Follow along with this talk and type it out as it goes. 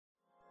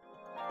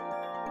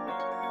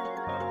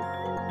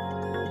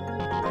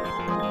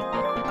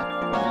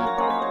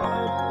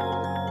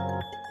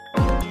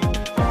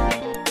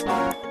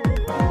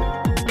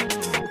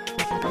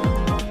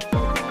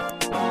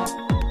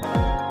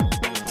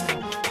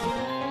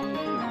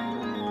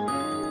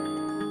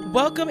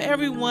Welcome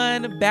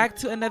everyone back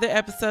to another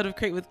episode of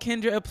Create with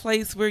Kendra, a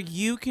place where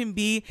you can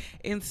be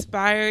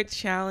inspired,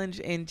 challenged,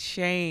 and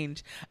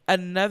change.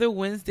 Another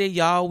Wednesday,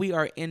 y'all. We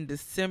are in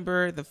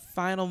December, the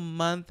final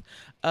month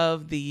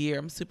of the year.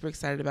 I'm super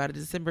excited about it.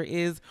 December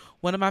is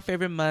one of my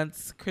favorite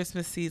months.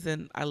 Christmas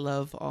season. I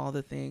love all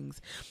the things.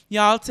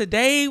 Y'all,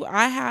 today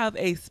I have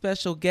a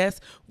special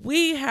guest.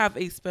 We have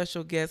a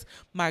special guest,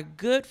 my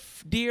good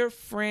dear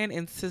friend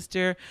and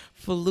sister,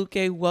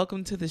 Feluke.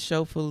 Welcome to the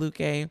show,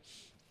 Feluke.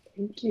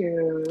 Thank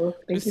you.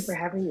 Thank you for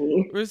having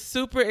me. We're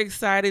super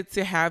excited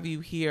to have you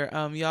here.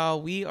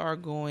 Y'all, we are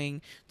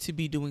going to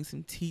be doing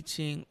some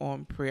teaching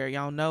on prayer.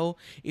 Y'all know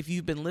if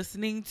you've been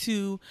listening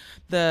to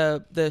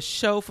the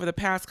show for the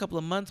past couple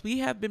of months, we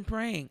have been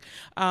praying.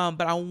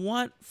 But I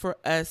want for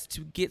us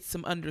to get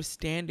some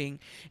understanding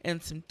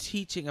and some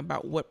teaching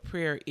about what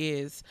prayer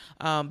is,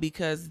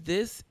 because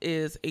this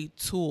is a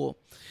tool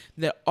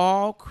that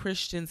all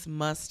Christians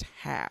must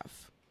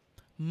have.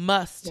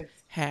 Must Yes.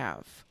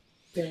 have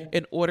Yeah.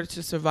 in order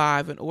to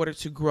survive, in order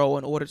to grow,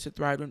 in order to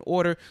thrive, in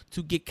order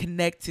to get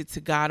connected to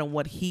God and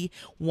what He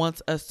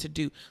wants us to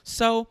do.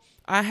 So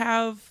I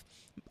have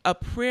a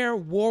prayer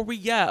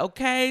warrior,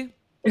 okay?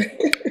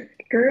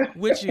 Girl.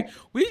 Which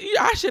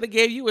I should have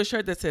gave you a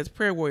shirt that says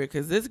prayer warrior,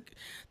 because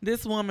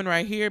this woman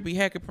right here be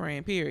hecka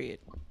praying, period.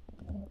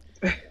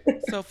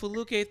 So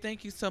Feluke,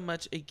 thank you so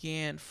much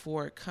again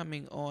for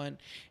coming on.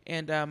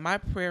 And my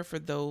prayer for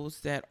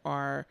those that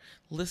are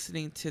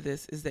listening to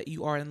this is that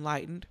you are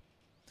enlightened,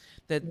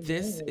 that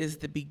this Amen. is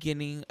the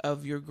beginning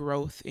of your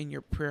growth in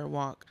your prayer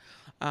walk.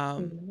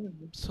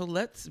 Amen. So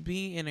let's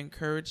be an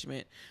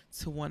encouragement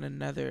to one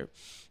another.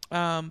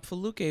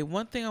 Feluke,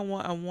 one thing I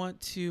want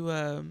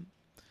to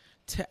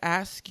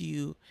ask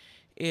you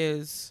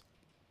is,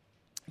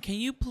 can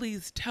you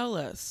please tell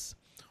us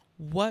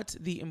what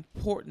the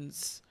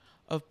importance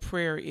of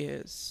prayer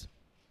is?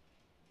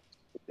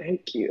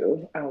 Thank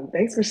you.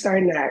 Thanks for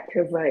starting that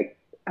because,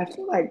 I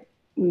feel like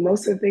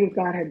most of the things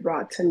God had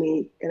brought to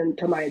me and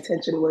to my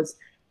attention was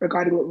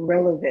regarding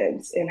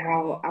relevance and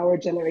how Mm-hmm. our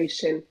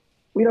generation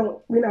we're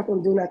not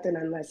going to do nothing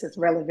unless it's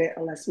relevant,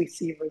 unless we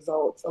see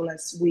results,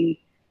 unless we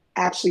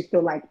actually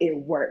feel like it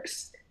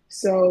works.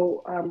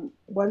 So,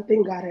 one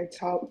thing God had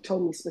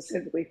told me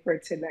specifically for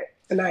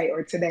tonight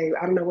or today,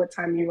 I don't know what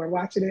time you were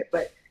watching it,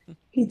 but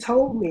He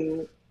told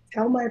me,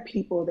 tell my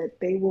people that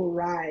they will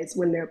rise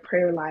when their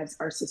prayer lives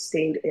are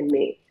sustained in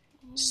me.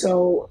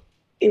 So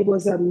it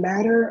was a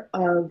matter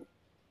of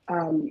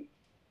um,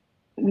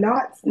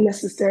 not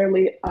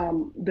necessarily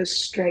the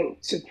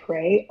strength to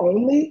pray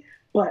only,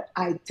 but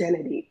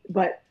identity,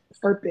 but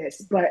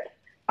purpose, but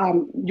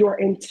your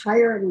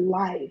entire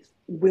life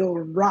will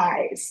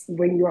rise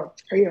when your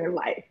prayer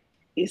life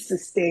is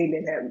sustained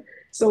in Him.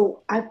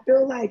 So I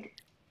feel like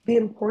the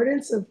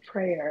importance of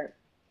prayer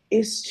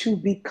is to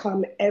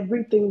become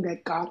everything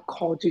that God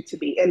called you to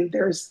be. And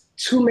there's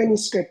too many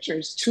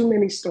scriptures, too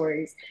many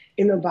stories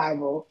in the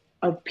Bible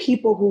of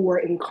people who were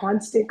in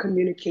constant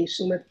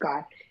communication with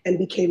God and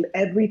became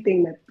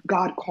everything that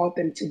God called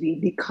them to be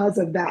because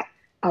of that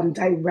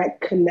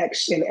direct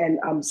connection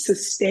and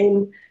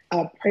sustained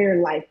prayer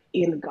life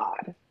in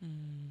God.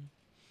 Mm.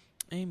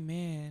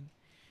 Amen.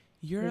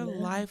 Your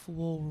Amen. life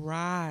will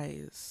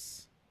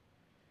rise.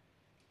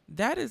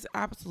 That is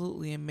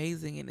absolutely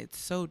amazing, and it's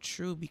so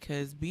true,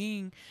 because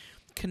being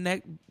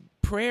connect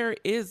prayer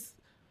is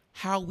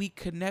how we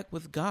connect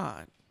with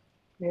God.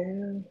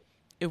 Yeah.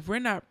 If we're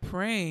not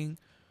praying,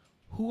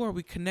 who are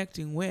we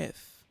connecting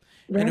with?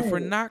 And if we're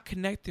Right. not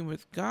connecting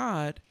with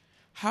God,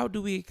 how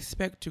do we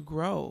expect to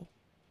grow?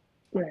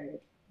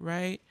 Right.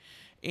 Right?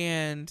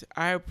 And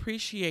I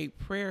appreciate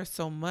prayer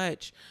so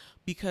much,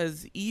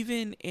 because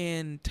even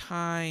in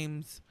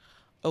times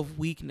of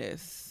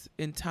weakness,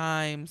 in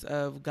times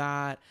of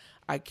God,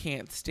 I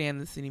can't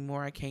stand this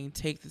anymore, I can't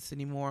take this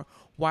anymore,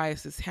 why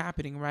is this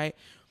happening, right?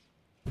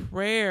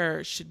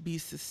 Prayer should be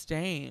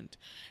sustained.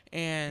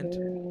 And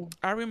Yeah.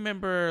 I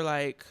remember,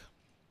 like,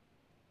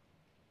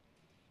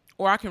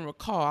 or I can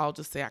recall, I'll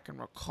just say I can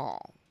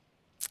recall,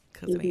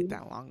 because it ain't Hmm.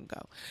 that long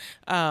ago.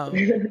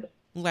 Um,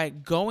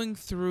 like going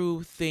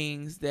through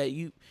things that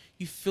you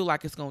feel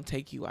like it's gonna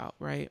take you out,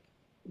 right?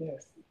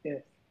 Yes.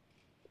 Yes.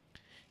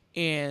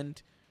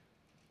 And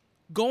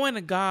going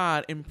to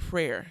God in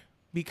prayer,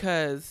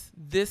 because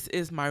this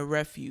is my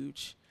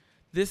refuge.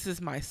 This is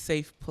my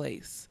safe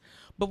place.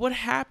 But what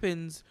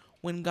happens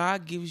when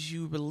God gives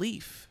you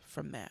relief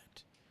from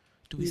that?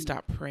 Do we Mm.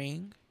 stop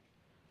praying?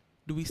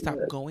 Do we stop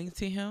Yes. going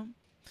to Him?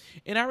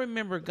 And I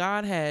remember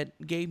God had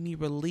gave me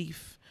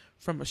relief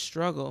from a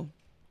struggle.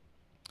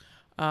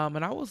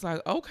 And I was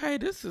like, okay,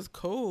 this is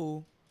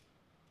cool.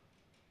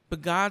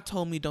 But God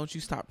told me, don't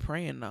you stop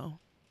praying though.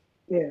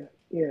 Yeah.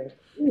 Yeah.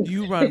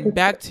 You run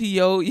back to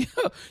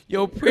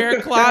your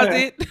prayer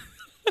closet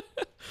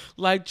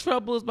like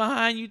trouble is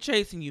behind you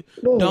chasing you.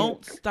 Lord.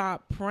 Don't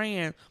stop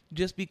praying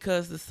just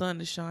because the sun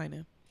is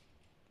shining.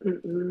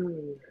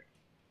 Mm-mm.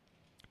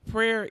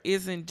 Prayer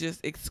isn't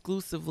just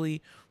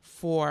exclusively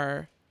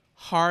for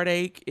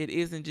heartache. It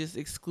isn't just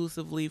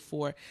exclusively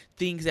for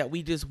things that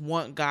we just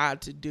want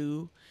God to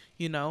do,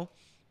 you know.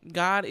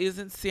 God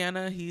isn't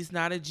Santa. He's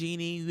not a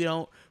genie. We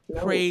don't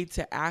No. pray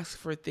to ask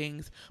for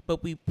things,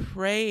 but we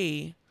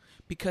pray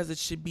because it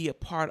should be a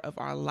part of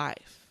our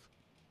life.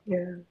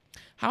 Yeah.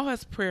 How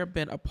has prayer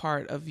been a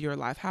part of your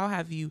life? How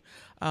have you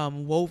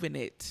woven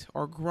it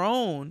or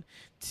grown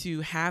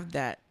to have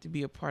that to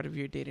be a part of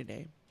your day to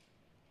day?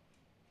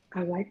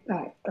 I like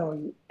that.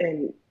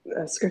 And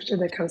a scripture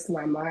that comes to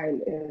my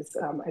mind is,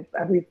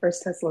 I believe,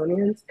 First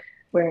Thessalonians,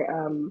 where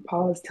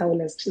Paul is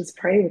telling us just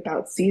pray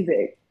without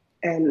ceasing.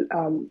 And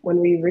when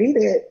we read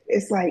it,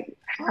 it's like,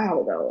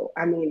 how though?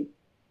 I mean,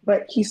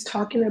 but he's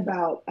talking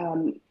about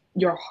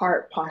your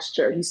heart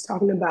posture. He's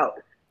talking about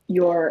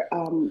your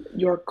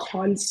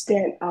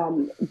constant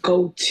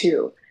go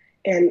to.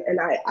 And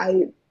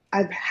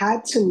I've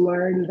had to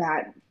learn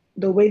that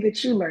the way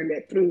that you learned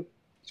it, through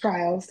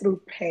trials,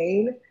 through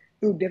pain,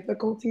 through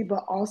difficulty,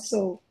 but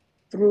also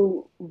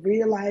through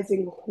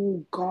realizing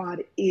who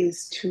God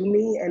is to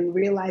me, and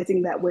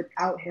realizing that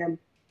without Him,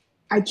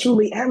 I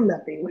truly am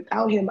nothing.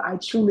 Without Him, I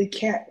truly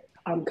can't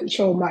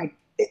control my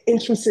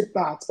intrusive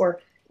thoughts,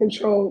 or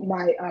control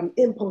my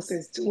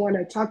impulses to want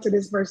to talk to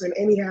this person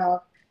anyhow,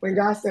 when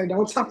God said,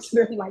 don't talk to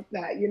them like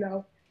that, you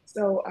know?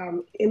 So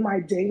in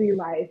my daily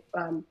life,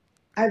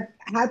 I've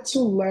had to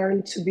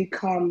learn to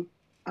become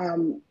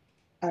um,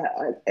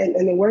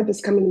 and the word that's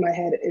coming to my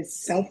head is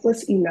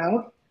selfless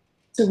enough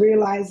to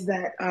realize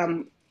that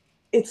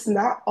it's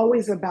not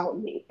always about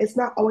me. It's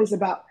not always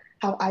about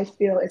how I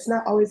feel. It's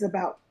not always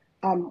about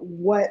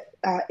what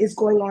is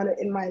going on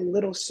in my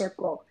little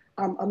circle.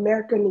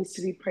 America needs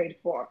to be prayed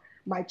for.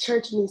 My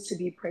church needs to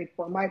be prayed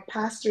for. My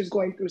pastor's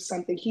going through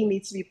something; he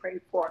needs to be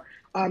prayed for.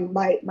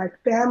 My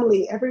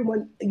family,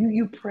 everyone.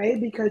 You pray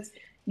because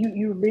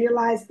you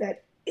realize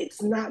that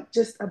it's not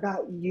just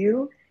about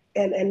you,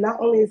 and not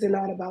only is it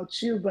not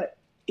about you, but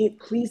it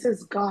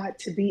pleases God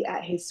to be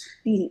at His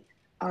feet,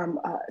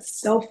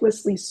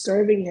 selflessly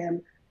serving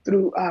Him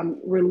through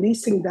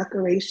releasing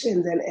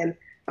decorations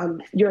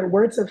and your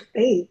words of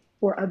faith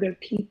for other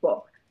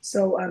people.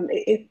 So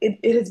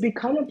it has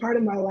become a part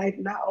of my life,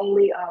 not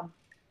only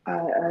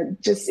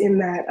just in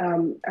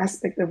that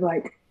aspect of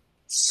like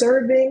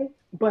serving,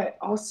 but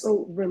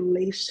also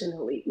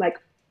relationally, like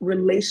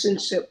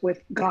relationship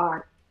with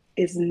God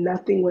is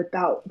nothing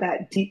without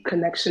that deep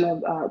connection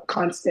of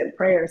constant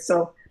prayer.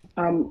 So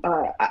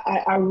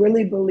I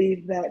really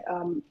believe that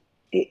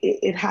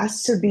it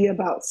has to be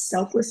about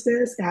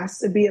selflessness. It has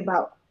to be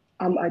about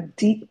a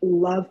deep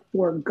love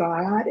for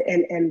God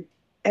and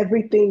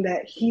everything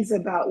that He's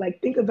about. Like,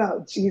 think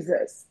about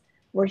Jesus,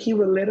 where He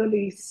would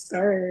literally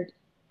serve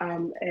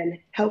and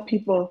help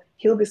people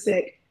heal the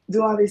sick,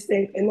 do all these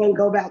things, and then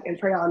go back and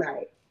pray all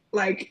night.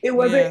 Like, Yeah.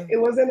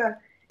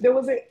 there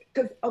wasn't,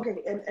 because, okay,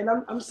 and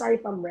I'm sorry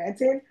if I'm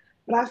ranting,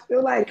 but I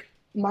feel like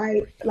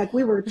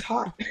we were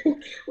taught,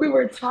 we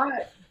were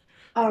taught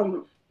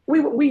um, we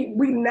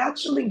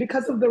naturally,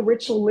 because of the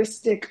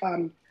ritualistic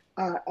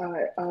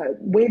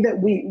way that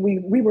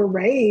we were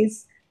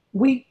raised,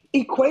 we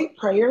equate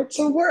prayer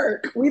to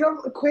work. We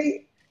don't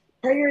equate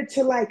prayer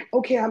to like,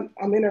 okay, I'm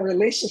in a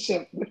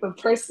relationship with a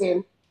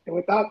person, and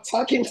without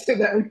talking to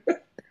them,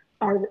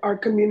 our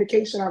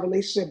communication, our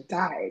relationship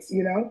dies.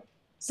 You know,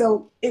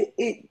 so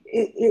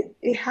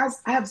it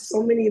has. I have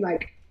so many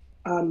like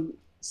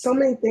so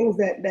many things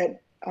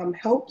that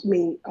helped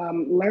me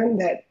learn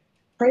that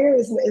prayer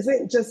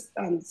isn't just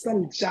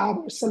some job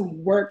or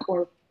some work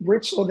or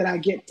ritual that I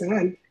get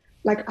done.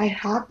 Like, I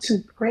have to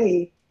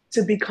pray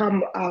to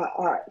become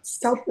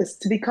selfless,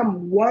 to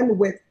become one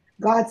with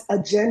God's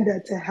agenda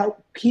to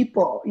help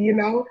people. You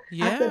know, I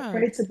have to Yeah.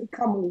 pray to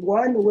become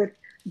one with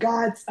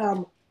God's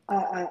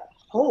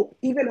hope.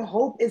 Even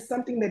hope is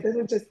something that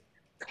doesn't just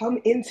come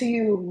into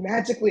you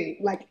magically.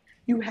 Like,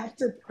 you have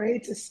to pray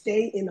to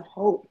stay in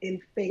hope, in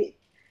faith,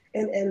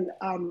 and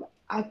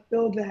I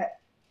feel that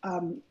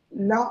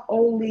not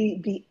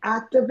only the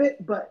act of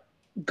it, but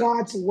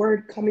God's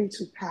word coming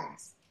to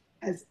pass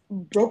has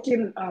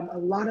broken a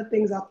lot of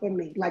things off of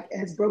me. Like, it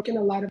has broken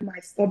a lot of my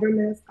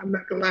stubbornness. I'm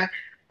not gonna lie,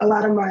 a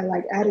lot of my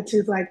like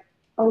attitudes, like,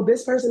 oh,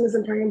 this person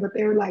isn't praying, but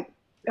they're like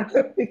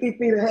 50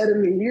 feet ahead of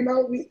me. You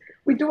know,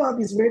 we do all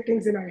these weird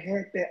things in our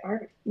head that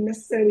aren't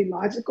necessarily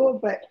logical,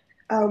 but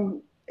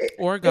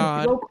Or it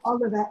God. broke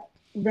all of that.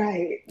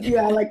 Right.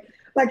 Yeah, like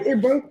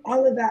it broke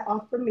all of that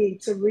off for me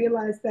to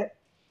realize that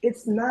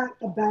it's not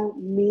about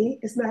me.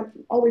 It's not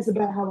always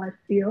about how I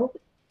feel,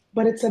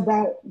 but it's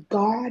about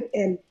God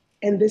and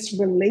this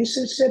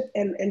relationship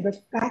and the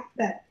fact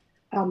that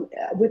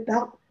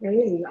without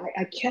praying,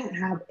 I can't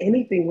have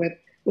anything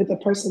with a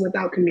person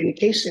without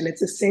communication.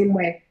 It's the same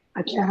way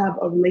I can't have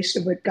a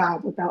relationship with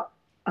God without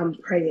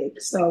praying.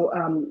 So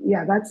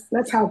yeah,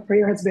 that's how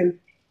prayer has been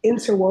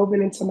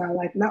interwoven into my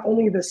life. Not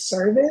only the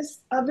service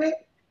of it,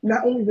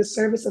 not only the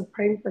service of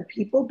praying for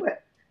people,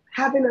 but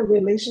having a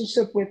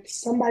relationship with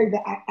somebody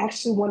that I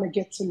actually want to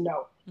get to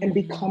know and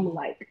become Mm-hmm.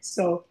 like.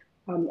 So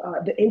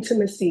the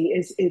intimacy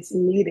is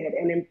needed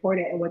and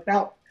important. And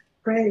without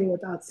praying,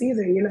 without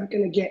season, you're not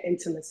going to get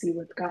intimacy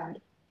with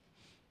God.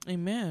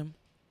 Amen.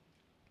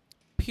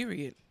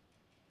 Period.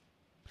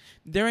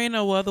 There ain't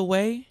no other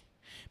way,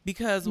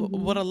 Because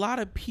what a lot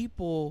of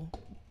people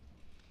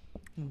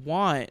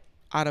want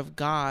out of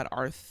God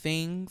are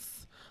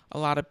things. A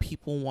lot of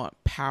people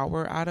want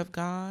power out of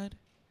God.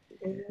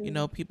 You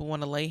know, people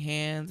want to lay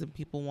hands, and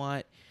people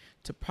want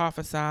to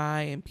prophesy,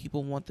 and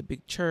people want the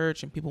big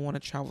church, and people want to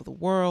travel the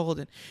world,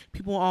 and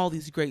people want all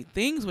these great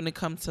things when it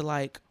comes to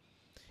like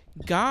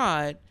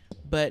God,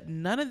 but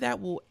none of that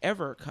will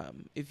ever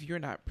come if you're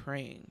not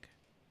praying.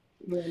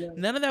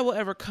 None of that will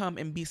ever come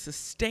and be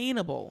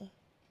sustainable.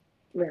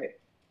 Right.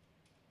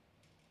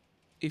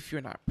 If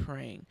you're not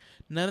praying.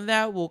 None of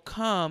that will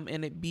come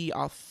and it be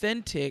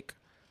authentic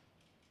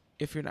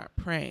if you're not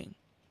praying.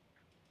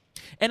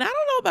 And I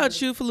don't know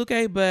about you,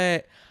 Feluke,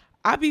 but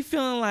I be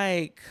feeling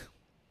like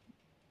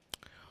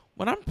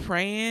when I'm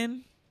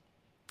praying,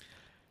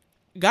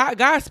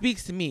 God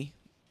speaks to me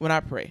when I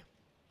pray.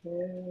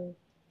 Yeah.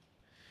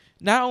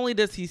 Not only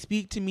does he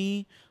speak to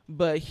me,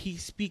 but he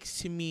speaks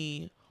to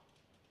me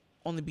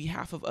on the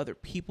behalf of other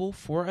people,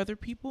 for other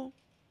people.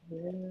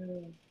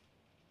 Yeah.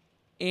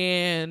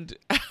 And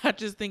I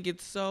just think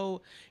it's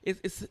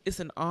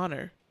an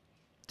honor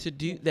to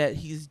do that.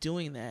 He's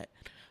doing that.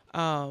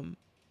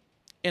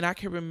 And I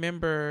can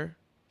remember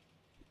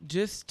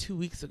just 2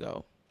 weeks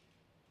ago,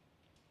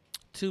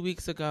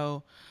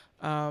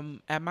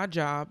 at my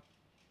job,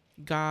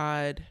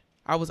 I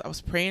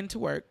was praying to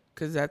work,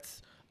 because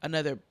that's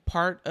another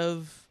part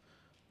of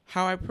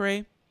how I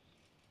pray,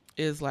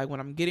 is like when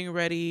I'm getting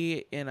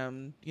ready and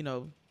I'm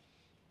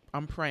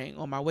praying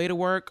on my way to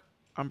work.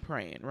 I'm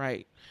praying,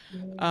 right?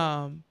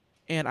 And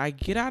I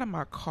get out of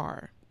my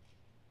car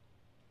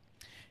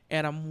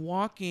and I'm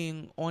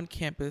walking on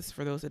campus.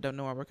 For those that don't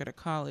know, I work at a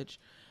college.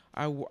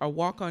 I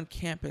walk on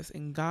campus,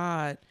 and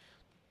God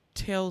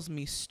tells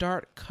me,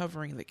 start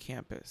covering the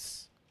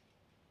campus.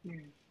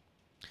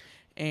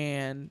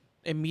 And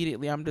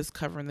immediately I'm just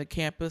covering the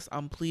campus.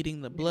 I'm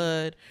pleading the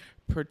blood,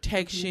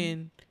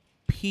 protection,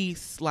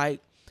 peace,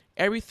 like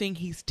everything.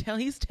 He's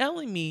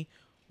telling me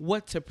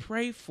what to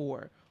pray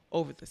for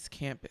over this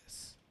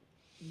campus.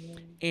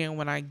 And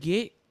when I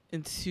get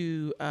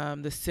into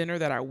the center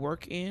that I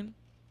work in,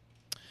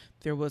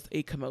 there was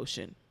a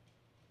commotion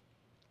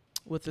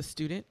with a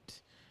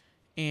student,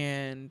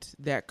 and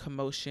that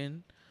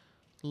commotion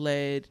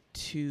led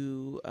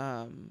to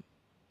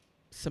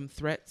some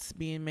threats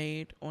being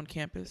made on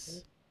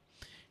campus.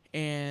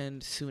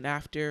 And soon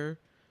after,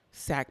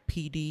 SAC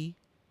PD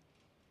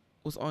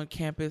was on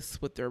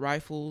campus with their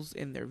rifles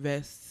and their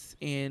vests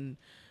and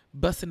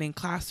busting in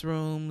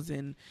classrooms,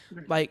 and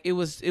like it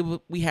was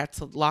we had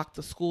to lock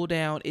the school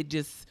down. It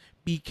just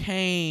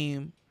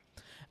became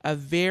a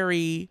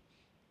very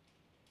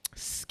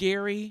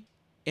scary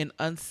and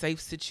unsafe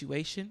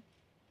situation.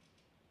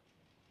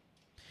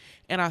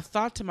 And I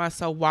thought to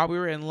myself, while we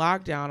were in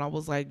lockdown, I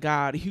was like,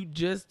 God, you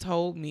just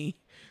told me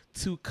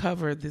to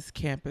cover this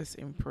campus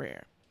in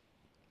prayer.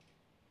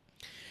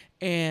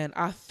 And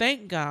I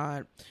thank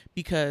God,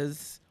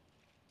 because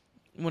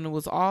when it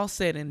was all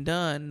said and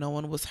done, no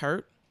one was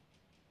hurt.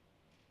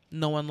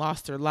 No one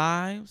lost their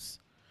lives.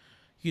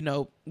 You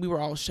know, we were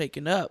all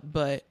shaken up.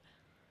 But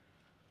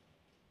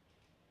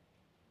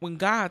when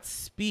God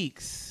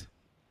speaks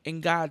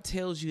and God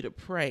tells you to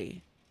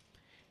pray,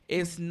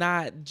 it's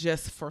not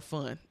just for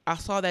fun. I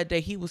saw that day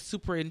he was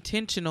super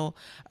intentional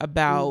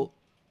about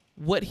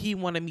what he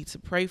wanted me to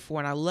pray for.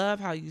 And I love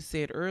how you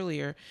said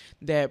earlier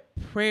that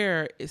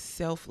prayer is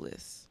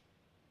selfless.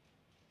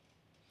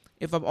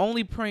 If I'm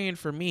only praying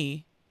for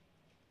me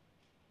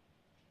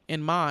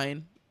and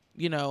mine,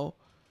 you know,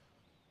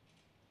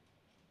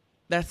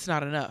 that's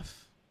not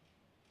enough.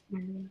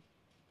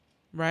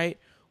 Right?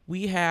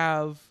 We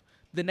have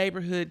the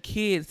neighborhood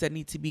kids that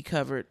need to be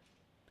covered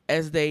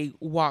as they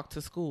walk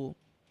to school.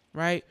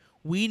 Right?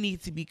 We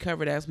need to be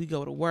covered as we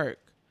go to work.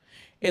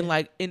 And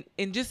like and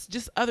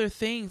just other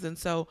things. And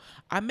so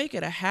I make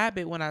it a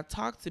habit when I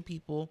talk to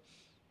people,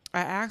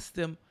 I ask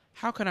them,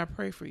 how can I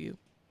pray for you?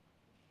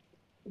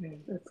 Yeah,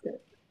 that's good.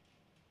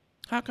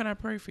 How can I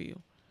pray for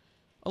you?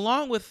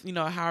 Along with, you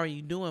know, how are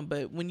you doing?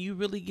 But when you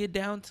really get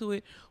down to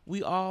it,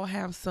 we all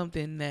have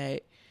something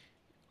that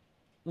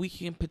we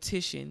can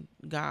petition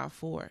God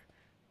for.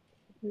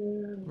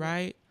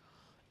 Right?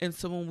 And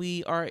so when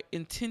we are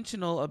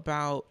intentional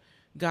about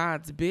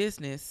God's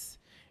business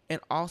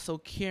and also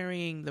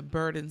carrying the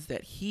burdens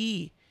that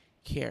he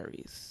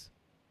carries,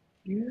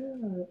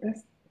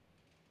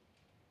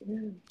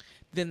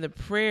 then the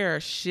prayer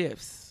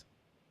shifts.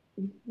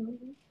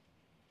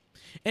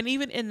 And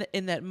even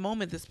in that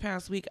moment this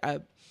past week, I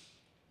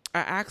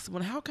asked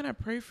someone, how can I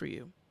pray for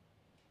you?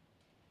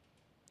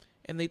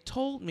 And they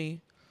told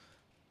me,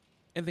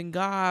 and then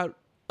God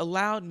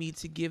allowed me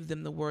to give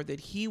them the word that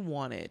he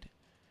wanted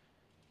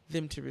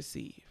them to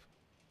receive.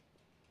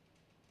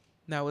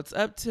 Now it's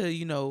up to,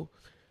 you know,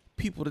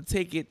 people to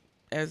take it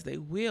as they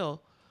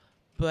will,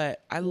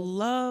 but I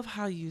love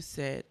how you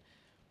said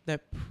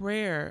that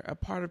prayer, a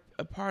part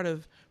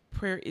of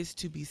prayer is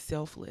to be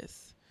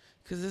selfless,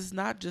 because it's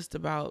not just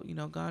about, you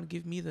know, God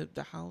give me the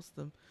house,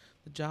 the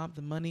job,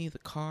 the money, the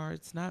car.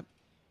 It's not.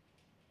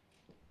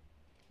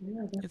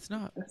 Yeah, it's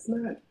not. That's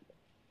not.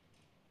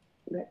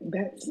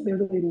 That's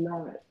literally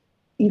not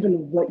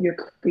even what you're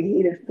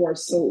created for.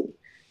 So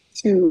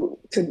to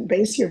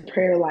base your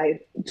prayer life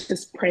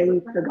just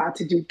praying for God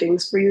to do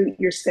things for you,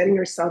 you're setting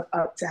yourself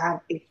up to have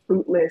a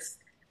fruitless,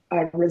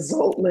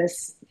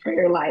 resultless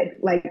prayer life.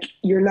 Like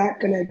you're not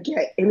gonna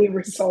get any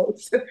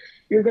results.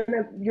 You're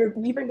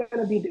even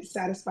gonna be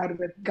dissatisfied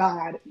with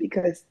God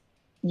because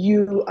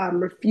you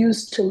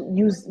refuse to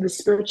use the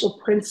spiritual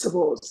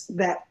principles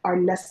that are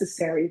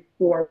necessary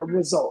for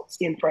results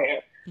in prayer,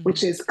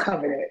 which is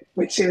covenant,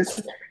 which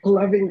is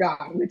loving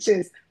God, which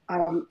is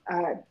um,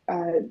 uh,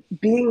 uh,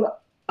 being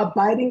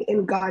abiding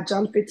in God.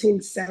 John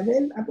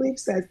 15:7, I believe,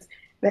 says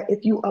that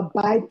if you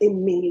abide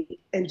in me,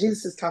 and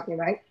Jesus is talking,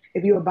 right?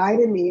 If you abide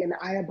in me and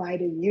I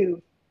abide in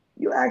you,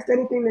 you ask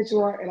anything that you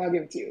want and I'll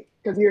give it to you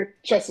because you're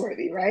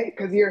trustworthy, right?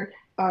 Because you're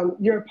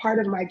a part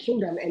of my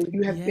kingdom and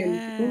you have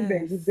been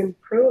proven, you've Yes. been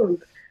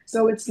pruned.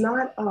 So it's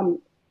not and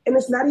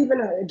it's not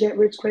even a get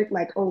rich quick,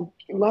 like, oh,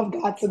 love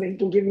God so that he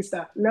can give you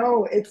stuff.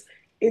 No,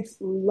 it's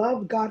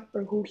love God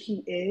for who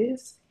he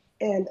is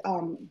and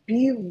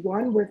be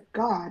one with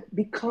God,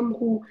 become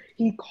who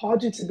he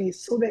called you to be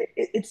so that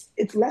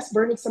it's less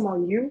burdensome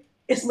on you,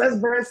 it's less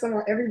burdensome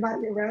on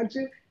everybody around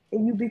you,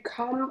 and you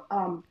become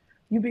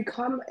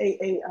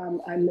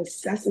a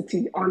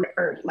necessity on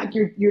earth. Like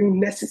you're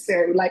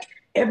necessary. Like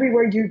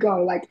everywhere you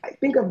go. Like I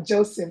think of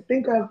Joseph.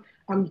 Think of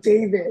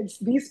David.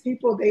 These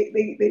people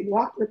they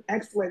walked with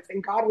excellence,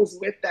 and God was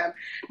with them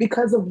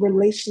because of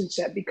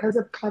relationship, because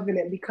of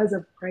covenant, because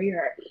of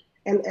prayer,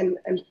 and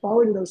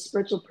following those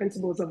spiritual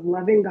principles of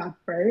loving God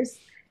first,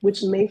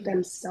 which made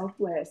them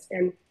selfless.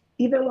 And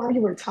even while you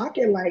were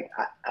talking, like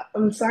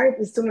I'm sorry if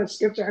there's too much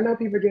scripture. I know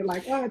people get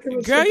like, oh, too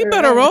much Girl, you scripture.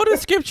 better roll the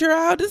scripture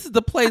out. This is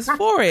the place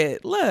for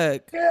it.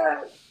 Look.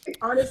 Yeah,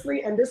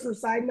 honestly, and this is a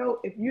side note.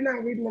 If you're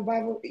not reading the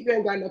Bible, you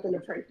ain't got nothing to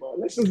pray for.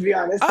 Let's just be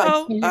honest. Like,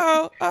 Oh,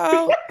 oh,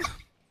 oh.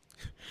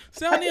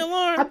 Sound the I, I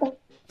alarm. thought,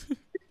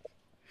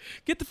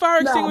 Get the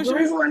fire no, the extinguisher.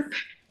 reason why,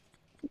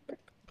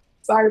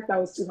 sorry if that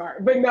was too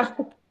hard, but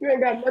no, you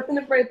ain't got nothing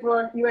to pray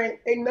for. You ain't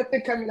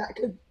nothing coming out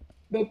because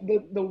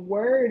the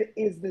word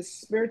is the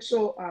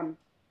spiritual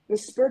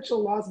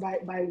laws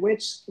by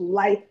which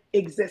life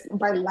exists,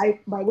 by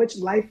which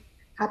life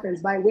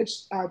happens, by which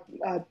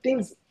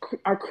things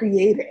are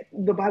created.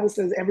 The Bible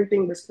says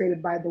everything was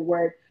created by the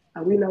word.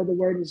 We know the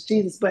word is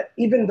Jesus, but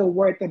even the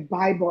word, the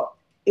Bible,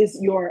 is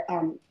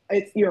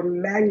it's your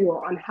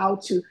manual on how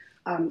to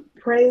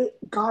pray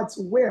God's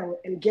will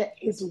and get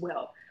His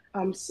will.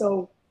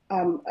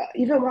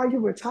 Even while you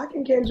were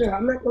talking, Kendra,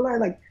 I'm not gonna lie,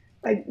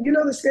 like you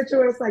know the scripture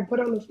where it's like put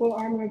on the full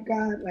armor of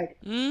God, like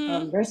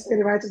Mm-hmm. breastplate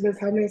of righteousness,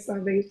 helmet of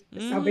Mm-hmm.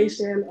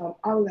 salvation,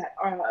 all of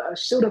that,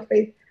 shield of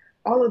faith,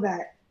 all of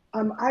that.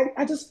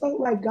 I just felt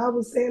like God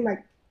was saying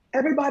like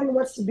everybody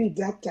wants to be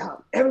decked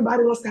out,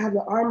 everybody wants to have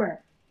the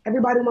armor,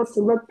 everybody wants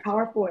to look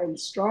powerful and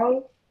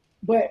strong,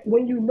 but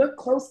when you look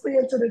closely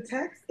into the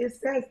text, it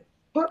says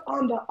put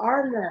on the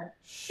armor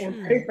and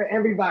pray Shoot. for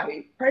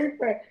everybody. Pray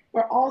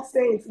for all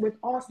saints with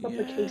all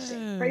supplication.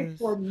 Pray Yes.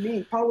 for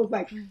me. Paul was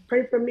like,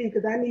 pray for me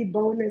because I need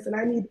boldness and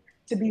I need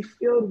to be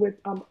filled with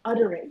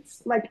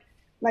utterance. Like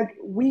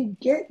we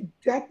get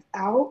decked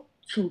out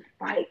to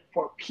fight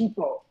for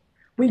people.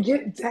 We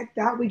get decked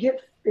out. We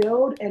get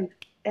filled and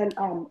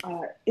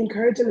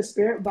encouraged in the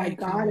spirit by Thank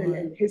you, God Lord.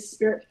 and His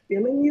Spirit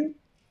filling you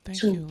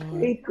Thank you, to Lord.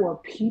 pray for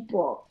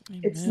people.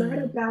 It's not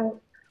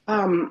Amen.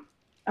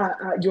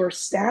 about your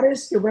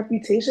status, your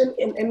reputation,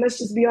 and let's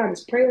just be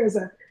honest. Prayer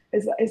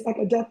it's like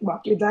a death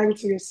walk. You're dying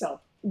to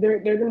yourself. There are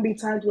going to be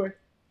times where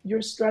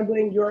you're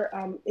struggling, you're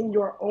in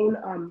your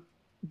own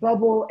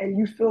bubble, and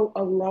you feel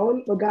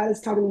alone. But God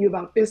is telling you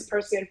about this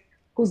person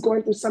who's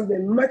going through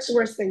something much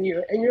worse than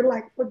you, and you're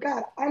like, "But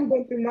God, I'm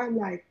going through my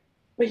life."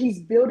 But He's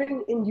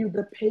building in you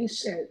the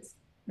patience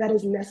that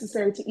is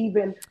necessary to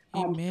even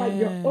fight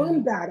your own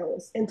Amen.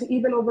 battles and to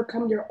even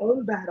overcome your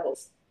own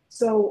battles.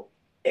 So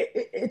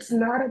it's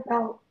not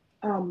about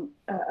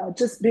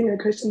just being a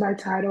Christian by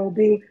title,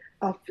 being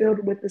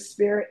filled with the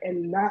Spirit,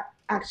 and not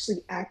actually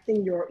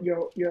acting your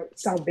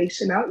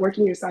salvation out,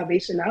 working your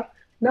salvation out.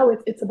 No,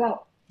 it's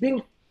about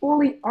being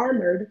fully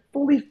armored,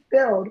 fully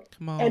filled,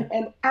 Come on.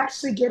 and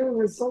actually getting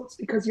results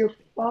because you're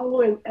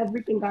following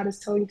everything God is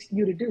telling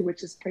you to do,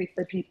 which is pray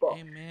for people,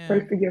 pray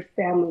Amen. for your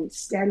family,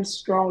 stand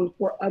strong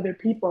for other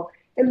people.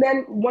 And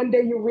then one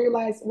day you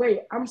realize,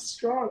 wait, I'm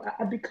strong.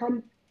 I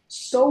become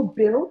so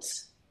built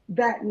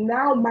that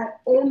now my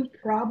own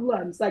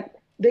problems, like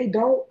they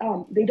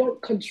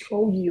don't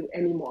control you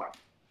anymore.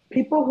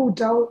 People who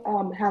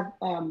don't have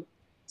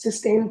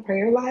sustained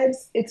prayer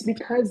lives, it's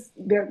because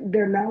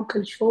they're now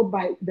controlled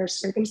by their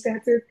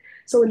circumstances.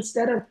 So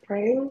instead of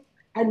praying,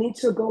 I need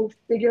to go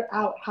figure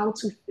out how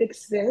to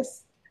fix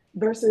this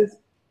versus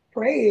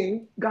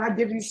praying. God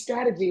gives you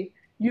strategy.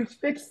 You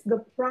fix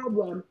the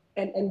problem,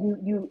 and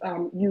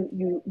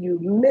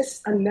you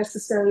miss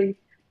unnecessary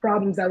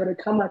problems that would have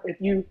come up if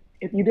you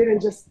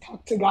didn't just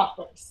talk to God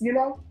first, you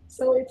know?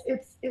 So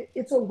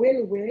it's a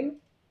win-win,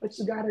 but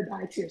you gotta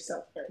die to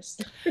yourself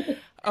first, if that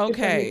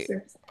Okay. makes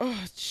sense.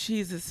 Oh,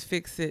 Jesus,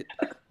 fix it.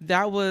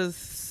 That was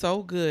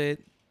so good.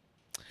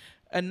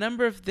 a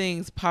number of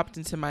things popped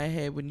into my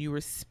head when you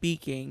were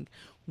speaking.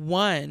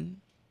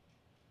 One,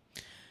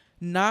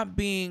 not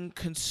being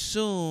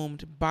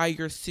consumed by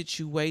your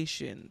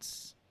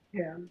situations.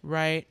 Yeah.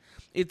 Right?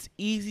 It's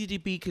easy to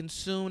be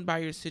consumed by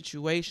your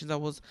situations. I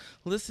was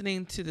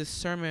listening to this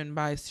sermon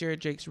by Sarah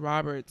Jakes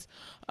Roberts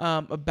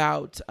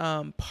about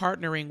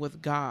partnering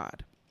with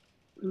God.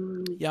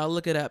 Y'all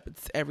look it up.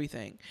 It's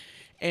everything.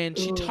 And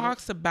she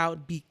talks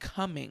about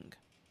becoming.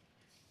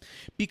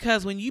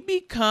 Because when you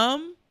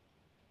become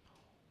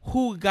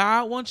who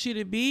God wants you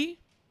to be,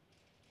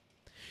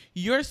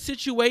 your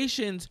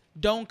situations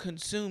don't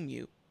consume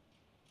you.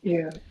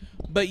 Yeah.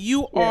 But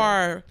you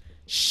are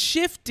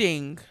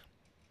shifting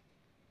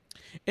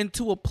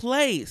into a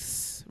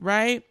place,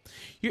 right?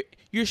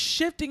 You're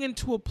shifting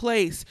into a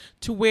place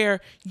to where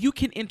you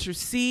can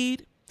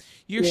intercede.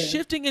 You're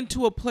shifting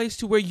into a place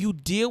to where you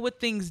deal with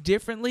things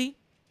differently.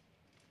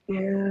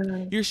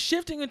 Yeah. You're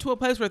shifting into a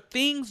place where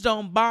things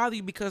don't bother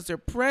you because they're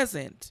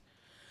present,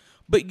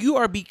 but you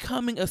are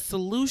becoming a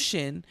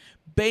solution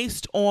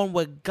based on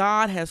what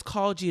God has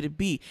called you to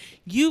be.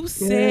 You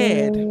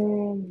said,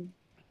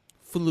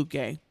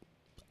 Fuluke,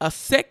 a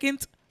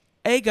second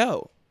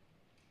ago,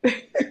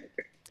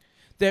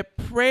 that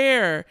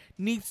prayer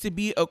needs to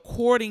be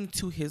according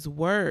to his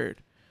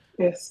word.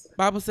 Yes.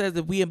 Bible says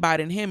that we abide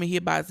in him and he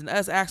abides in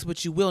us. Ask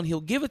what you will and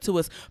he'll give it to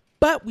us.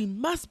 But we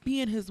must be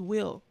in his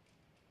will.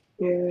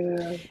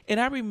 Yeah. And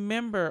I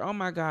remember, oh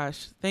my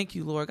gosh, thank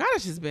you, Lord. God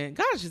is just good,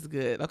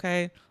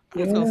 okay? I'm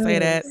just going to say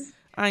that.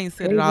 I ain't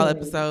said it all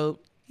episode.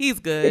 He's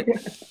good.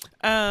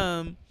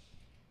 I've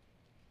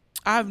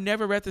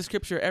never read the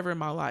scripture ever in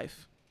my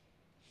life.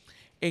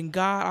 And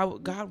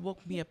God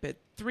woke me up at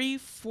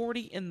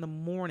 3:40 in the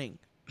morning.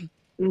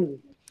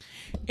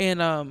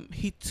 And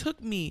he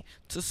took me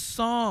to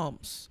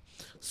Psalms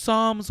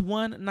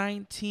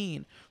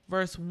 119,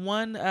 verse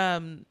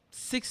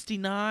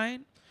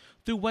 169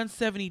 through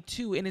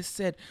 172. And it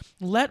said,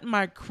 let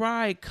my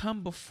cry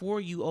come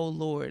before you, O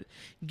Lord.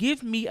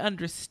 Give me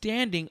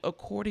understanding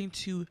according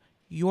to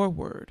your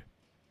word.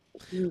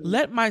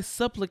 Let my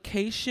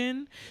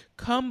supplication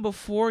come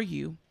before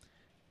you.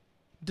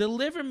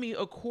 Deliver me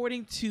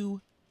according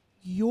to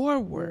your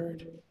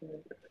word.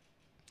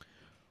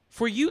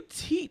 For you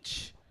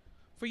teach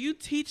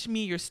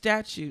me your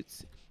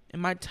statutes,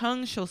 and my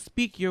tongue shall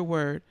speak your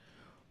word.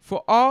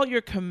 For all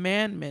your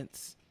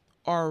commandments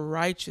are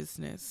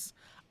righteousness.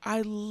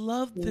 I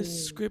love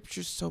this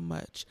scripture so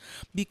much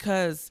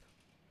because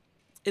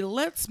it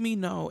lets me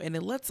know, and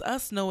it lets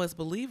us know as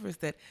believers,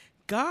 that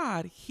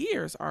God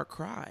hears our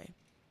cry.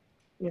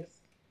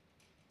 Yes.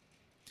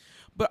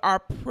 But our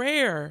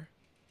prayer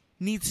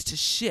needs to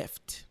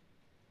shift.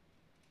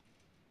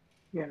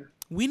 Yeah.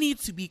 We need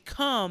to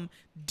become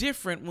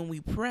different when we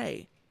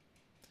pray.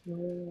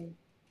 And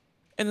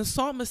the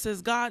psalmist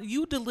says, God,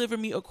 you deliver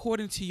me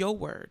according to your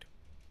word.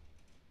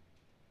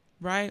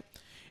 Right?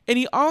 And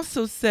he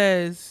also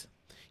says,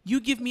 you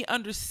give me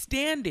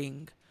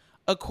understanding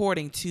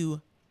according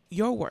to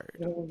your word.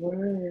 Your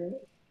word.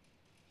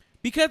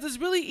 Because it's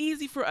really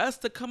easy for us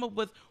to come up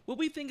with what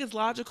we think is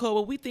logical,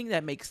 what we think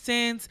that makes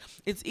sense.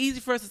 It's easy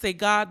for us to say,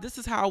 God, this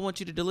is how I want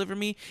you to deliver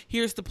me.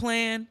 Here's the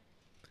plan.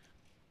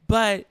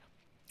 But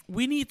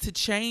we need to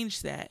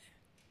change that.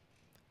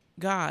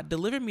 God,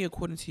 deliver me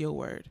according to your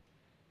word.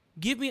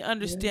 Give me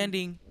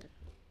understanding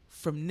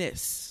from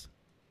this.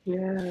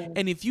 Yeah.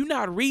 And if you're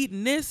not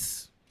reading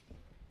this,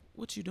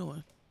 what you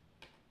doing?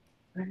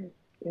 Right.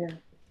 Yeah.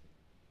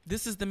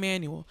 This is the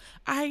manual.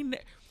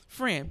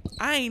 Friend,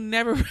 I ain't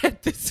never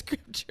read this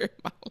scripture in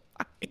my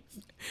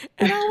life.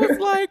 And I was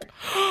like,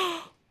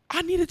 oh,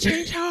 I need to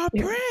change how I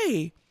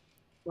pray.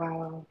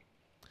 Wow.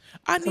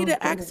 I need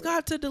to ask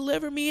God to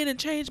deliver me in and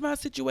change my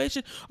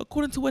situation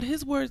according to what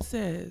his word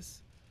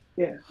says.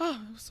 Yeah.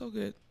 Oh, it was so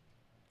good.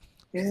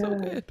 Yeah. So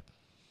good.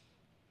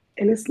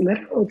 And it's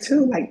literal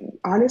too. Like,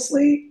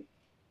 honestly,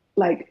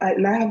 like, I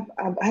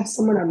have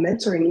someone I'm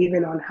mentoring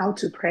even on how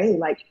to pray.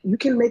 Like, you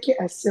can make it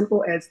as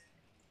simple as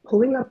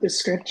pulling up the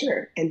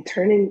scripture and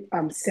turning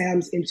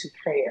Psalms into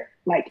prayer.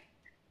 Like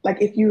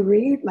if you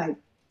read like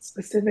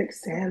specific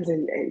Psalms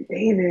and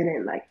David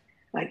and like,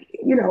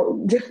 you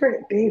know,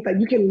 different things, like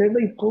you can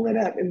literally pull it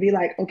up and be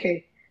like,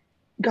 okay,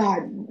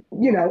 God,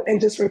 you know,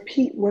 and just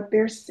repeat what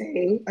they're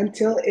saying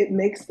until it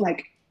makes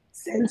like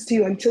sense to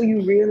you, until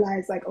you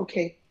realize like,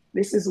 okay,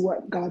 this is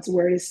what God's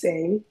word is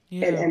saying.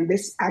 And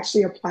this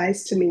actually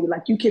applies to me.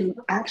 Like you can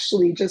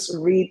actually just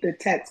read the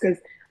text, because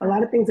a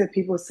lot of things that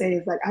people say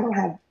is like, I don't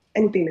have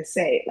anything to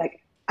say.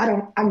 Like,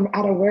 I'm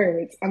out of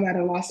words. I'm at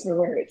a loss for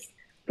words.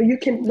 But you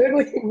can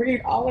literally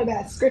read all of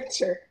that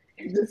scripture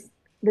and just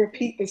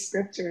repeat the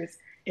scriptures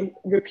and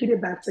repeat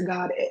it back to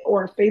God,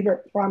 or a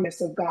favorite promise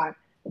of God,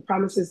 the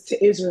promises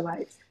to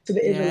Israelites,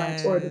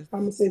 or the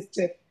promises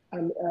to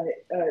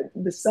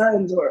the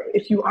sons, or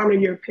if you honor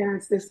your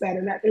parents, this, that,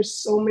 and that. There's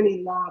so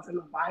many laws in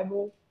the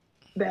Bible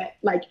that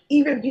like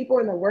even people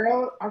in the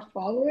world are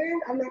following.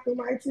 I'm not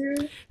gonna lie to you.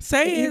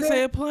 Say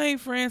it plain,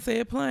 friend.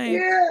 Say it plain.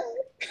 Yeah.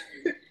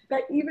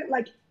 Like even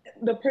like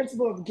the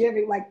principle of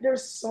giving, like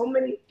there's so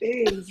many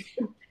things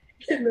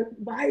in the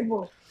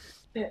Bible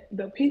that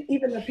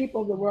even the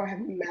people of the world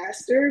have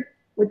mastered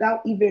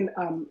without even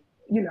and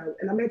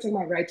I'm not talking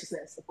about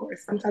righteousness, of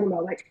course. I'm talking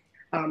about like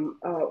um,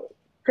 uh,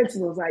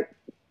 principles like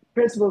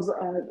principles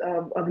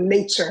of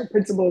nature,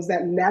 principles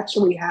that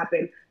naturally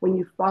happen when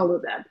you follow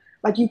them.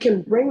 Like you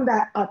can bring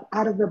that up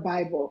out of the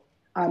Bible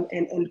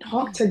and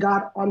talk to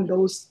God on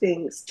those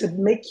things to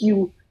make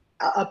you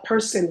a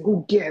person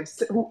who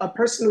gives, a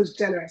person who's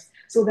generous,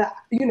 so that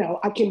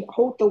I can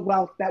hold the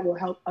wealth that will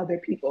help other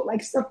people,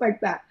 like stuff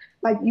like that.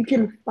 Like you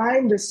can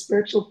find the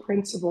spiritual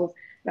principles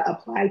that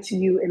apply to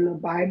you in the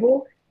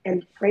Bible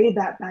and pray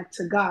that back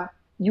to God.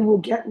 You will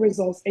get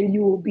results and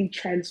you will be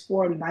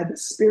transformed by the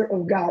Spirit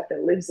of God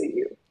that lives in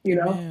you, you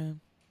know? Amen.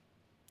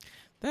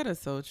 That is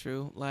so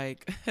true.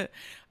 Like,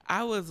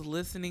 I was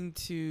listening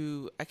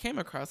to, I came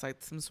across like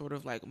some sort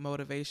of like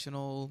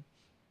motivational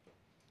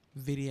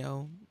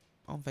video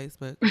on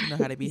Facebook. You know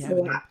how they be It's a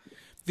having them lot.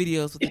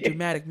 videos with the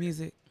dramatic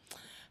music.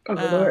 Oh,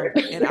 Lord.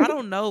 And I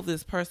don't know if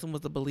this person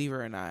was a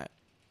believer or not,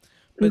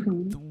 but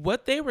Hmm.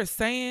 what they were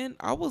saying,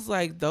 I was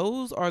like,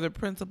 those are the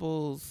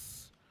principles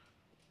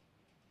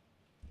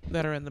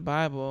that are in the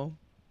Bible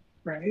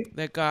Right?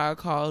 that God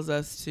calls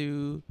us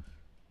to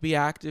be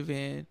active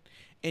in.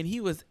 And he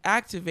was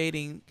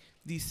activating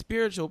these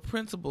spiritual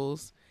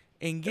principles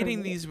and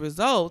getting these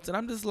results. And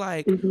I'm just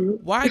like, Hmm.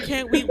 why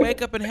can't we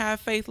wake up and have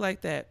faith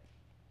like that?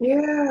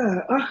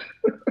 Yeah.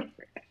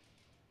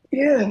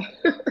 Yeah.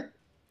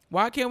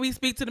 Why can't we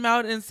speak to the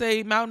mountain and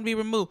say, mountain be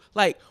removed?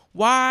 Like,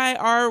 why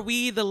are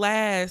we the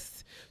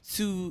last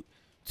to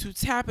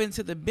tap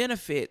into the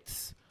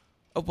benefits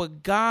of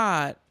what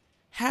God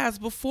has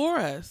before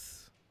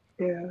us?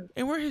 Yeah.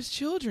 And we're his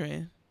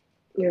children.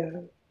 Yeah.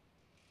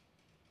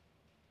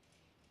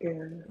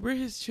 Yeah. We're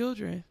his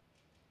children.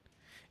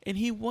 And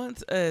he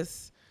wants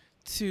us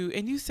to,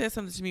 and you said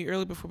something to me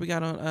earlier before we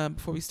got on,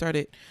 before we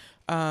started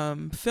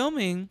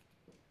filming.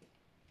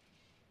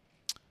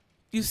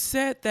 You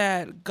said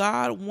that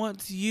God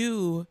wants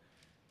you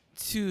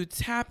to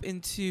tap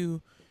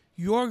into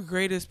your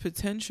greatest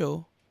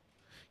potential.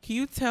 Can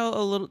you tell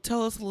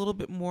us a little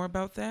bit more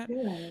about that?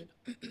 Yeah.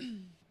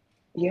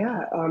 Yeah.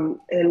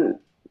 And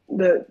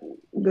the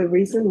the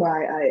reason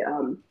why I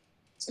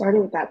started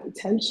with that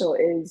potential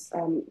is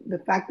the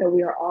fact that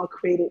we are all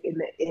created in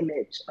the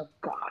image of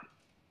God.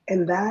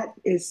 And that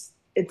is,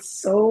 it's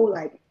so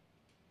like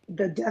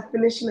the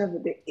definition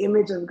of the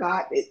image of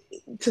God,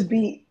 to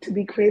be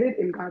created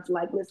in God's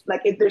likeness.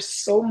 Like there's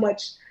so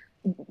much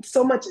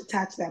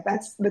attached to that.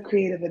 That's the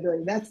creative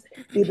ability. That's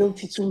the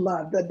ability to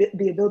love, the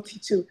ability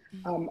to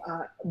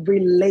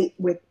relate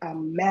with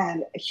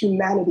man,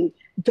 humanity,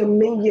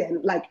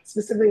 dominion. Like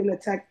specifically in the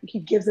text, he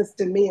gives us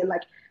dominion.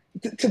 Like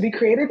to be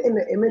created in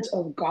the image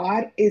of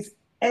God is,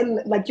 and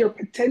like your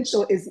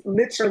potential is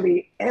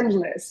literally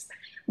endless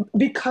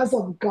because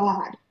of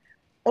God,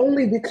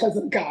 only because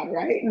of God,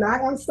 right? Not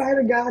outside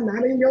of God,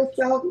 not in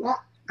yourself. Not,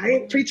 I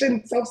ain't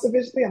preaching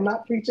self-sufficiency. I'm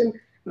not preaching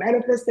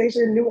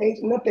manifestation, new age,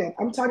 nothing.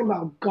 I'm talking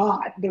about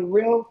God, the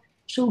real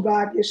true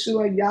God,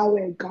 Yeshua,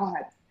 Yahweh,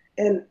 God.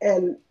 And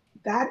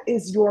that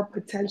is your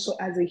potential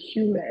as a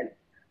human,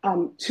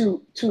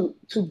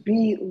 to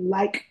be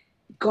like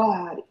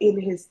God in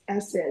his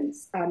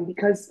essence,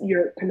 because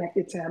you're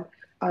connected to him,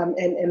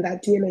 and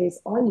that DNA is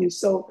on you.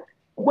 So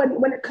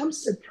when it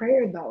comes to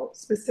prayer though,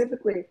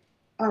 specifically,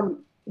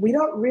 we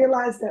don't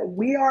realize that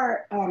we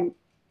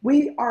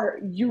are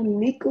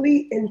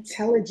uniquely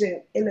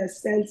intelligent in a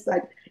sense,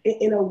 like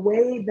in a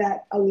way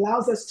that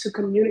allows us to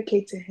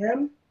communicate to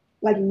him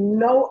like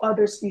no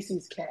other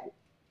species can.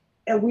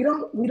 And we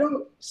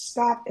don't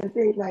stop and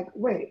think like,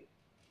 wait,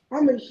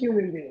 I'm a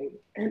human being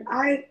and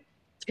I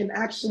can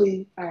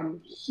actually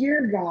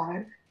hear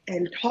God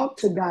and talk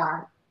to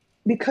God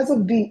because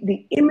of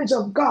the image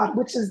of God,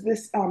 which is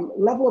this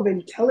level of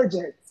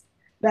intelligence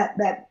that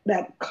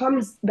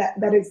comes,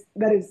 that is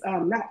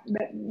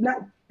not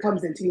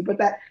comes into you, but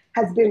that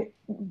has been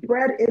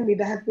bred in me,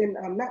 that has been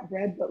not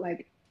bred, but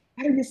like,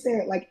 how do you say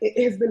it? Like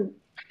it has been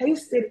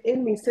pasted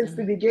in me since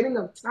the beginning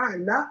of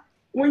time, not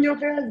when your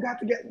parents got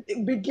to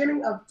get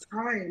beginning of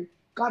time.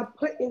 God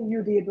put in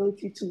you the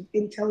ability to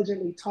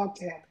intelligently talk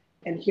to him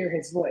and hear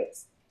his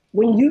voice.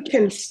 When you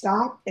can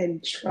stop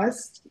and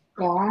trust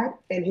God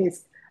and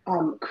his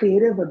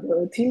creative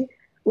ability,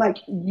 like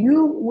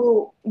you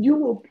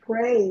will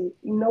pray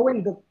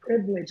knowing the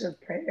privilege of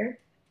prayer.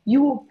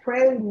 You will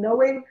pray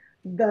knowing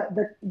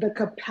the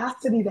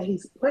capacity that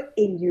he's put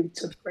in you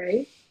to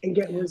pray and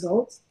get Yeah.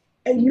 results.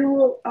 And you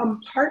will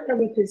partner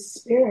with his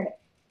spirit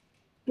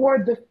for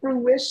the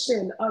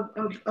fruition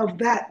of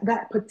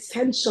that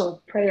potential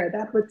of prayer,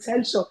 that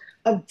potential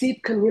of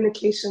deep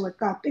communication with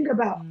God. Think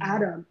about Mm.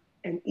 Adam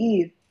and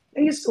Eve.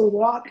 They used to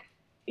walk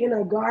in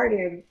a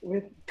garden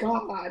with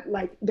God.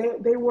 Like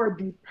they were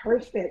the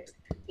perfect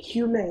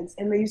humans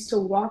and they used to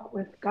walk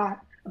with God.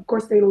 Of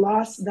course, they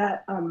lost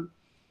that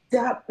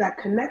depth, that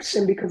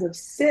connection because of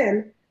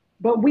sin.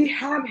 But we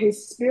have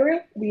his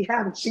spirit, we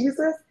have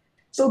Jesus.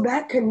 So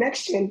that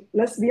connection,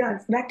 let's be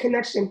honest, that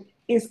connection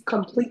is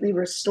completely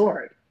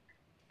restored.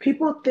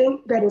 People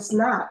think that it's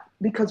not.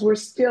 because we're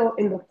still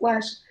in the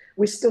flesh.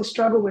 We still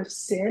struggle with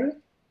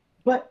sin,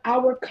 but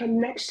our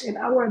connection,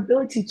 our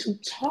ability to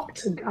talk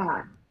to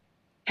God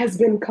has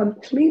been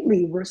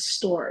completely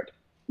restored,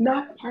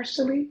 not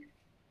partially,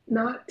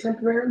 not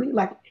temporarily,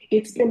 like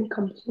it's been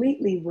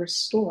completely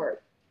restored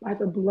by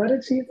the blood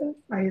of Jesus,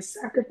 by his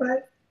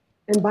sacrifice,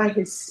 and by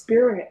his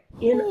spirit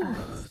in Whew.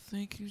 us.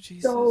 Thank you,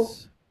 So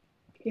Jesus.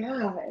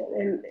 yeah,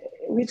 and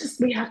we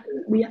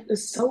have to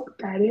soak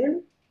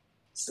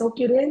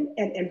it in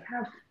and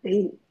have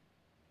faith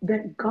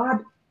that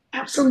God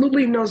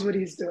absolutely knows what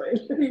he's doing.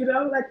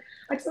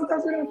 Like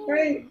sometimes we don't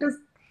pray because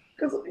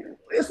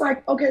it's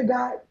like, okay,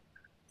 God,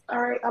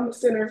 all right, I'm a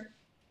sinner.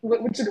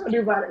 What you gonna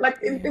do about it? Like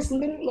Yeah. it's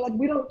literally like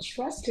we don't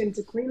trust him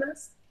to clean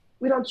us.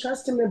 We don't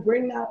trust him to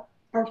bring out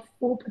our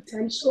full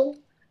potential.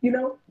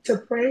 To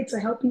pray, to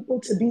help people,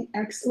 to be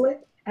excellent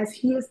as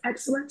he is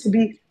excellent, to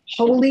be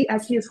holy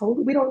as he is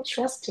holy. We don't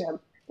trust him.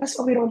 That's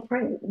why we don't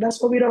pray. That's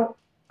why we don't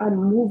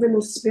move in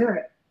the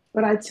spirit.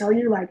 But I tell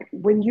you, like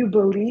when you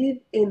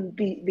believe in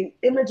the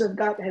image of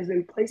God that has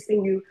been placed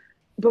in you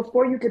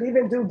before you could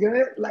even do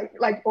good,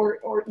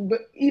 but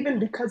even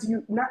because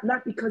you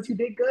not because you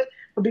did good,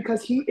 but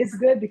because he is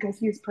good, because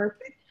he is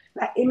perfect.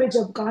 That image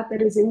of God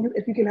that is in you,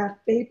 if you can have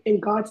faith in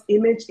God's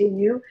image in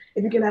you,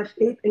 if you can have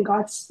faith in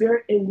God's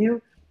spirit in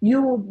you, you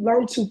will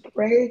learn to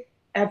pray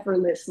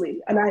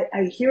effortlessly. And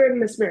I hear it in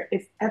the spirit.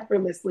 It's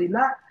effortlessly,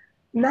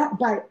 not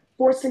by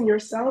forcing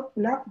yourself,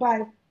 not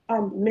by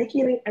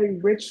making it a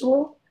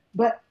ritual,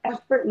 but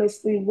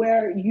effortlessly,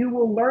 where you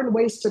will learn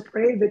ways to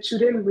pray that you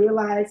didn't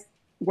realize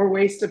were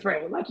ways to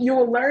pray. Like you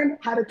will learn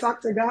how to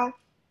talk to God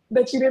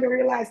that you didn't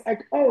realize,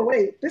 like, oh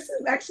wait, this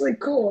is actually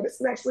cool. This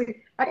is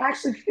actually, I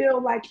actually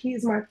feel like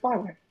he's my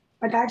father.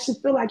 Like I actually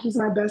feel like he's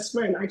my best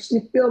friend. I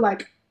actually feel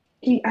like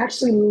he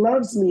actually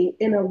loves me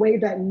in a way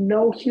that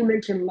no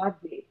human can love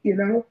me.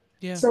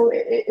 Yeah. So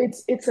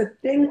it's a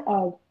thing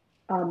of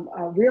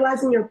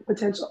realizing your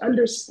potential,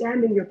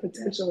 understanding your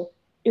potential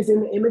is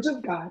in the image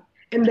of God,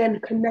 and then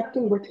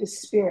connecting with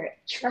his spirit,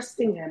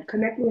 trusting him,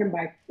 connecting him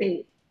by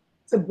faith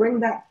to bring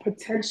that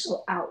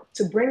potential out,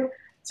 to bring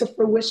to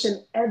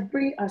fruition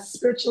every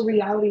spiritual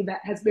reality that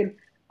has been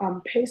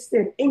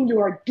pasted in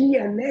your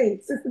DNA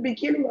since the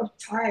beginning of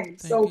time. Thank you,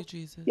 So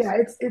Jesus. yeah,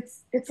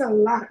 it's a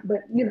lot,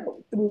 but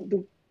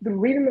through the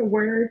reading the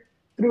word,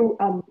 through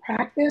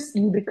practice,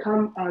 you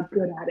become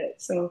good at it.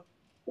 So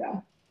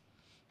yeah.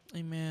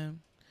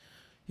 Amen.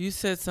 You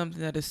said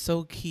something that is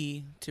so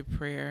key to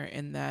prayer,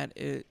 and that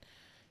it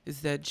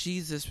is that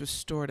Jesus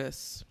restored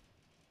us.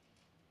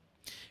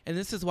 And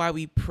this is why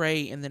we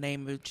pray in the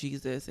name of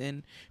Jesus.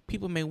 And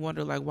people may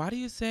wonder, like, why do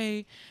you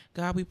say,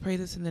 God, we pray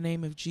this in the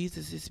name of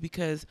Jesus? It's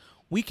because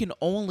we can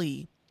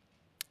only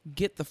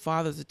get the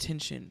Father's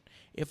attention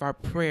if our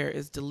prayer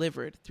is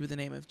delivered through the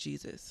name of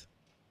Jesus.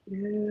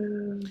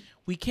 Yeah.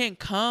 We can't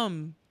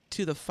come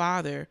to the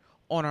Father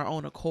on our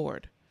own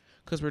accord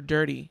because we're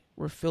dirty,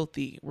 we're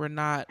filthy, we're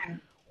not.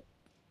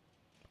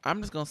 I'm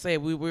just gonna say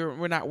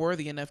we're not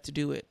worthy enough to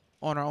do it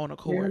on our own Yeah,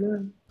 accord.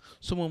 no.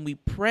 So when we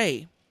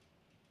pray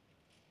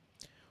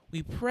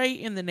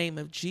in the name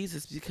of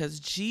Jesus because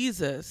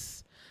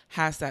Jesus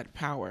has that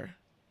power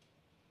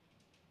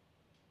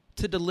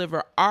to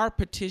deliver our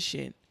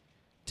petition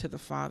to the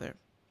Father.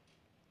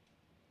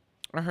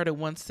 I heard it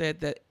once said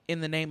that in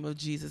the name of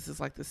Jesus is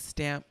like the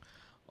stamp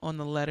on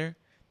the letter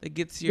that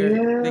gets your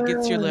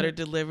Yeah. letter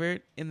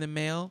delivered in the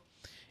mail.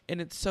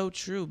 And it's so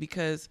true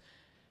because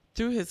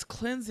through his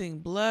cleansing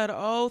blood,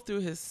 through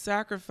his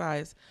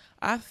sacrifice,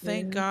 I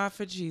thank Yeah. God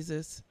for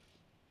Jesus.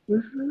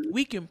 Hmm.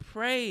 We can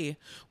pray.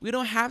 We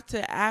don't have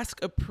to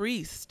ask a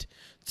priest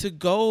to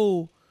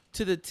go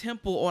to the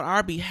temple on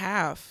our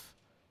behalf.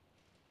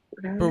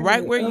 But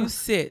right Right. where you Oh,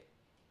 sit,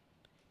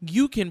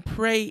 you can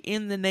pray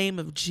in the name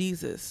of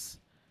Jesus.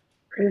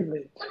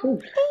 privilege.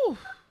 Oof. Whew.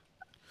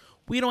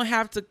 We don't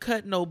have to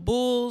cut no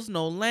bulls,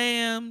 no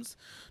lambs,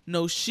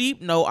 no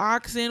sheep, no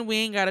oxen. We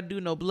ain't got to do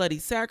no bloody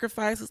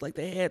sacrifices like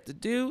they had to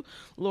do.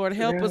 Lord,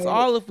 help us Right.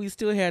 all if we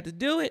still had to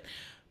do it.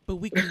 But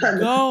we can I know.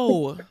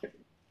 go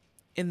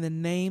in the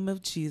name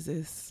of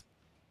Jesus.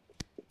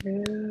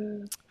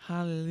 Yeah.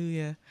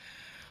 Hallelujah.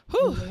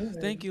 Whew. Thank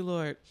Amen. you,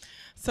 Lord.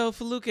 So,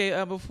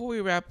 Feluke, before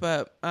we wrap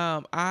up,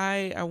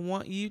 I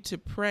want you to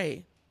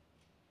pray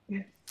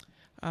Yes.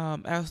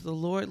 as the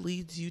Lord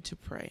leads you to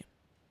pray.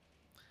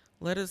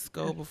 Let us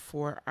go Yes.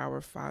 before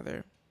our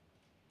Father.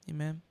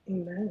 Amen.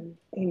 Amen.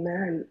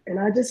 Amen. And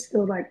I just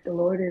feel like the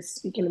Lord is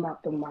speaking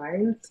about the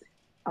minds,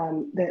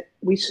 that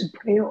we should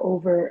pray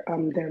over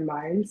their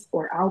minds,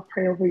 or I'll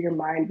pray over your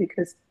mind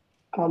because,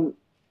 um,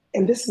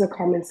 and this is a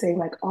common saying,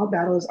 like all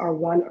battles are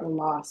won or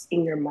lost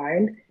in your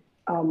mind.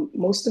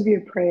 Most of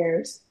your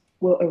prayers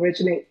will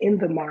originate in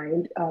the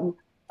mind.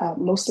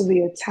 Most of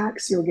the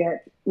attacks you'll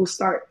get will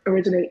start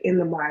originate in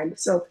the mind.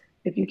 So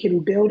if you can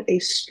build a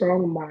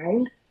strong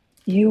mind,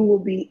 you will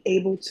be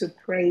able to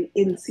pray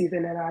in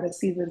season and out of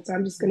season. So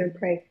I'm just going to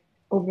pray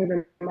over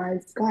the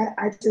minds. God,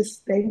 I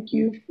just thank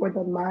you for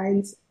the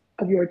minds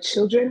of your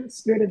children,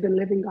 Spirit of the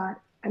living God.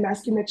 I'm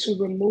asking that you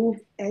remove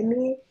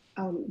any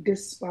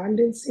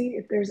despondency,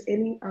 if there's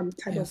any type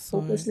of Yes,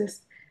 Lord.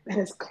 hopelessness that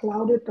has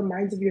clouded the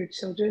minds of your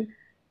children,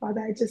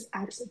 Father, I just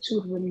ask that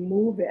you would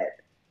remove it.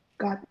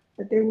 God,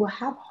 that they will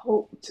have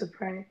hope to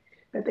pray,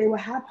 that they will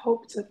have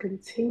hope to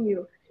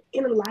continue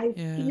in life,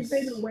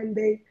 even Yes. when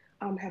they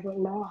have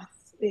lost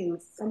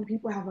things. Some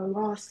people have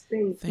lost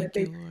things that Thank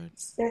you, they Lord.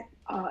 spent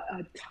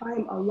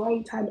a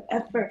long time,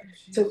 effort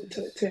Thank you,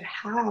 to Jesus.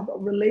 have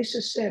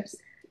relationships.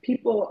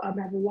 People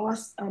have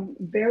lost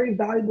very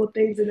valuable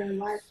things in their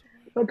life.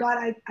 Yes, But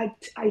God,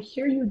 I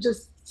hear you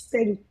just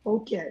saying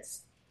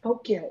focus,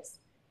 focus.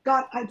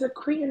 God, I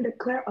decree and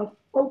declare a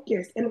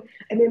focus and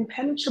an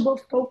impenetrable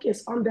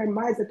focus on their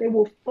minds, that they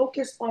will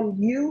focus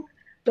on you,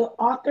 the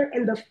author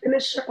and the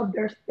finisher of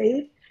their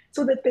faith,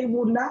 so that they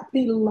will not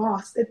be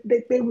lost,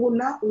 that they will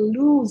not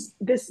lose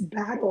this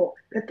battle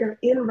that they're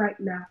in right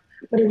now,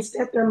 but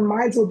instead their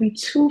minds will be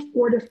too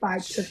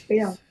fortified to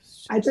fail.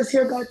 Jesus, I just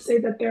hear God Jesus. say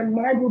that their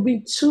mind will be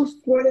too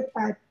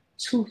fortified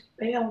to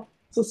fail.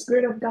 So,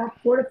 Spirit of God,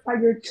 fortify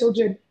your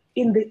children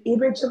in the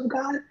image of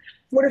God,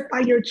 fortify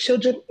your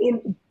children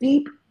in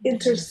deep Yes,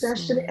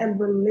 intercession Lord. and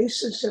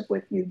relationship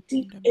with you,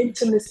 deep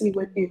intimacy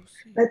with you,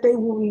 that they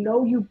will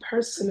know you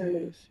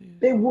personally. Yes, yes,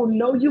 They will yes,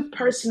 know yes, you yes,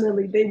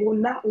 personally. yes. They will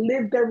not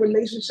live their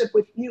relationship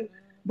with you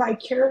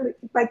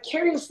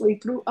vicariously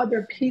through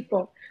other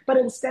people, but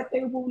instead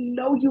they will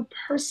know you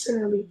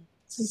personally.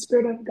 So,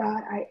 Spirit of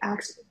God, I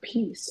ask for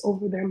peace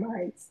over their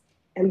minds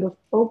and the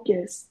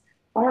focus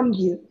on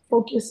you,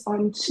 focus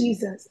on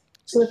Jesus,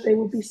 so that they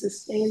will be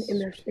sustained in Jesus,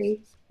 their faith.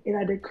 Jesus. And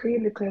I decree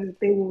and declare that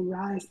they will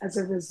rise as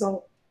a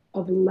result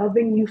of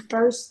loving you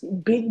first,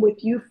 being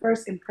with you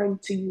first, and praying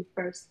to you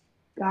first.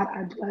 God,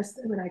 I bless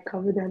them and I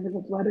cover them in the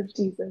blood of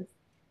Jesus.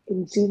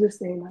 In Jesus'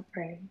 name I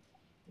pray.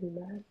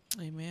 Amen.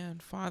 Amen.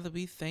 Father,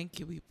 we thank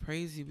you. We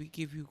praise you. We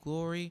give you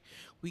glory.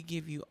 We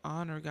give you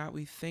honor, God.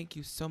 We thank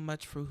you so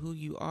much for who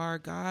you are,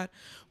 God.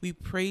 We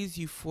praise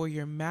you for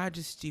your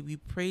majesty. We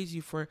praise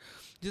you for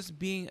just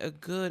being a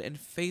good and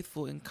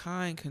faithful and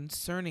kind,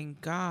 concerning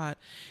God.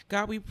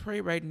 God, we pray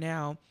right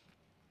now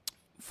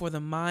for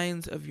the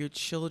minds of your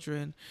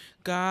children.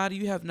 God,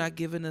 you have not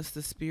given us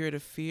the spirit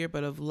of fear,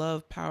 but of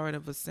love, power, and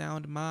of a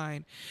sound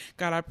mind.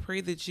 God, I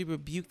pray that you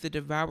rebuke the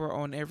devourer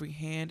on every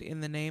hand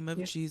in the name of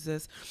Yes.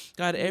 Jesus.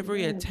 God,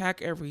 every Amen.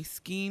 attack, every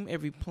scheme,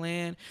 every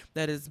plan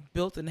that is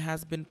built and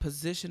has been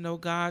positioned, oh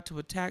God, to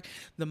attack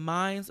the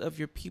minds of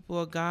your people,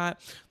 oh God,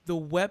 the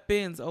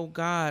weapons, oh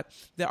God,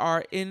 that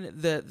are in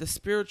the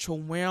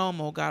spiritual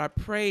realm, oh God. I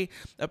pray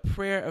a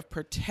prayer of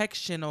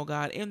protection, oh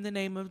God, in the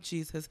name of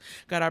Jesus.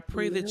 God, I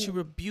pray that you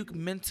Amen. rebuke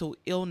mental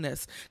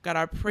illness. God,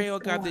 I pray, Yes, oh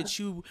God, God. that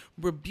you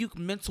rebuke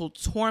mental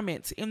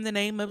torment in the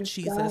name of Yes,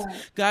 Jesus. God.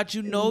 God,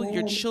 you know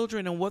your Amen.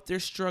 children and what they're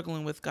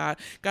struggling with, God.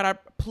 God, I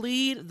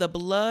plead the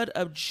blood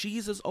of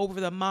Jesus over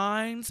the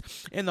minds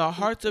and the Yes,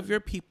 hearts of God. your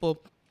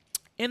people.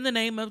 In the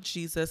name of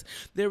Jesus,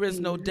 there is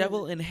no Amen.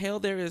 devil in hell.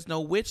 There is no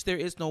witch. There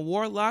is no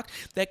warlock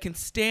that can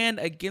stand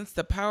against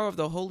the power of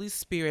the Holy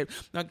Spirit.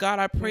 Now, God,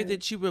 I pray Yes.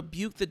 that you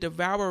rebuke the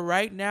devourer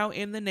right now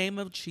in the name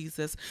of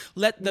Jesus.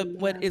 Let the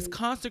what is Amen.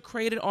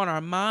 consecrated on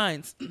our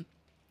minds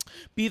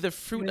be the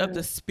fruit of the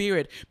Yes.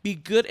 Spirit, be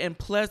good and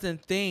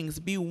pleasant things,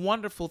 be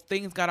wonderful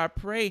things. God, I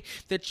pray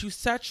that you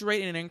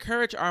saturate and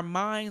encourage our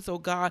minds, oh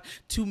God,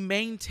 to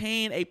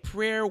maintain a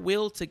prayer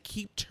will to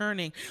keep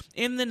turning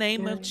in the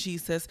name of Yes.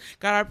 Jesus.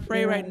 God, I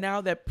pray right Yes.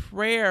 now that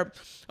prayer,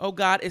 oh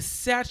God, is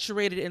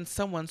saturated in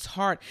someone's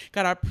heart.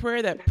 God, I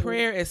pray that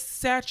prayer is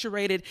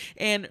saturated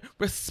and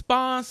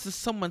responds to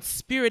someone's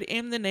spirit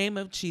in the name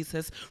of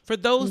Jesus. For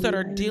those that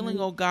are dealing,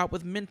 Amen. oh God,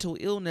 with mental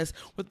illness,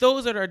 with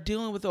those that are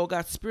dealing with, oh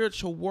God,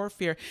 spiritual warfare,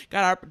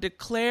 God, I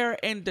declare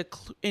and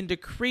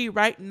decree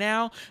right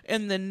now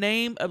in the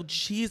name of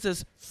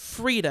Jesus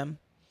freedom.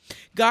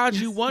 God,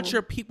 you Yes, want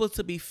your God. people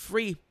to be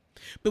free.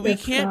 But we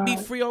Yes, can't be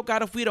God. free, oh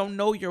God, if we don't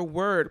know your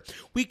word.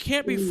 We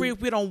can't be free Mm.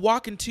 if we don't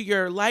walk into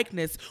your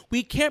likeness.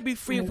 We can't be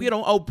free if we Yes.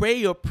 don't obey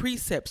your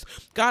precepts.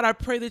 God, I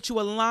pray that you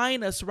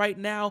align us right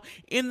now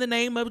in the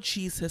name of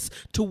Jesus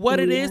to what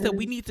it is that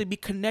we Amen. need to be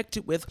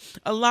connected with.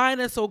 Align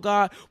us, oh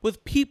God,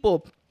 with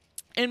people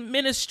and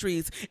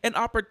ministries and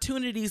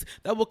opportunities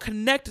that will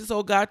connect us,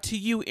 oh God, to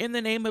you in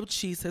the name of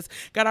Jesus.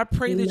 God, I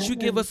pray that you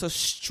give Amen. us a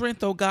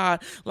strength, oh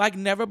God, like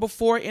never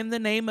before in the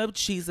name of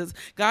Jesus.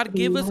 God,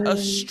 give us a Amen.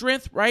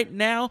 strength right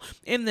now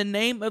in the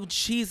name of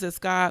Jesus,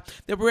 God,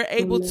 that we're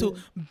able to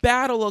Amen.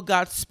 battle, oh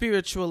God,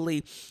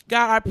 spiritually.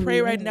 God, I pray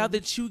right now Amen.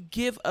 that you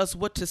give us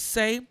what to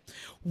say,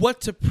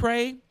 what to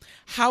pray,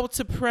 how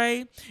to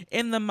pray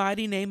in the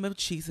mighty name of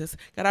Jesus.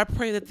 God, I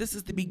pray that this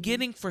is the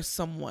beginning for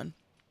someone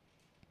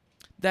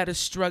that is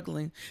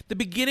struggling, the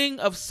beginning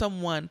of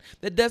someone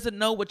that doesn't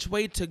know which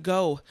way to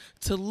go,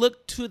 to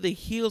look to the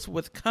hills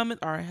with cometh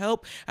our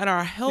help, and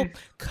our help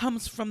Yes.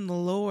 comes from the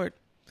Lord.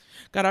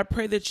 God, I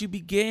pray that you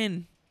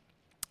begin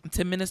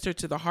to minister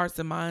to the hearts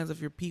and minds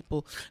of your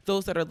people,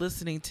 those that are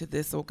listening to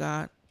this, oh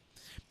God.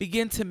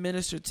 Begin to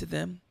minister to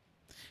them.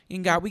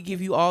 And God, we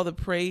give you all the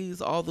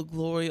praise, all the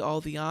glory,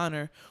 all the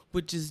honor,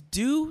 which is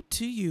due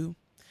to you.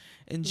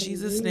 In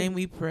Jesus' name Amen.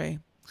 we pray.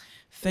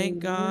 Thank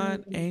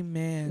God.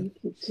 Amen.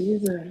 Thank you,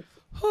 Jesus.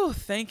 Whew,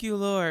 thank you,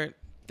 Lord.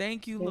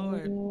 Thank you,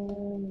 Lord.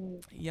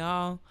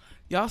 Amen.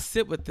 Y'all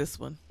sit with this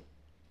one.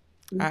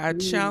 I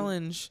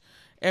challenge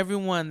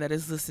everyone that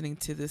is listening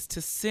to this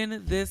to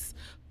send this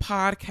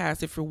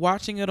podcast. If you're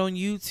watching it on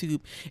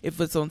YouTube, if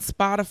it's on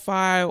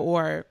Spotify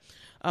or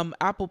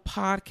Apple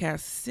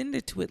Podcasts, send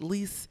it to at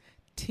least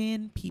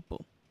 10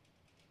 people.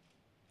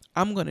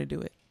 I'm going to do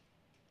it.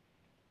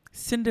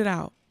 Send it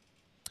out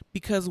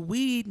because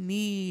we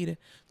need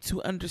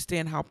to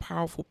understand how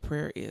powerful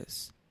prayer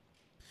is.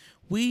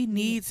 We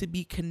need to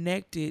be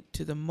connected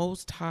to the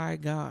Most High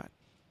God.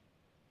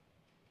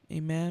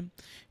 Amen.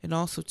 And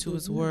also to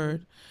his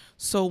word.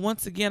 So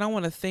once again, I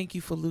want to thank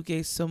you,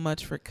 Feluke, so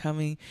much for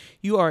coming.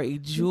 You are a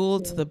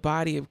jewel to the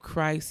body of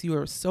Christ. You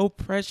are so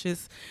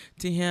precious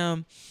to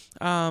him.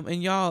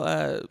 And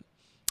y'all,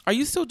 are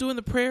you still doing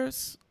the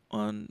prayers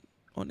on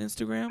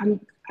Instagram? I'm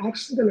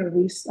actually going to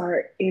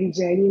restart in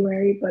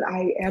January, but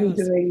I am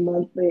doing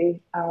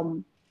monthly.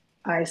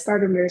 I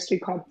started a ministry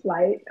called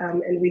Flight,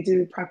 and we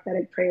do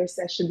prophetic prayer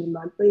sessions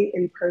monthly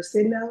in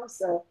person now.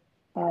 So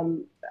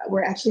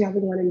we're actually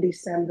having one in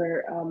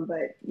December.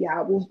 But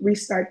yeah, we'll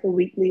restart the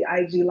weekly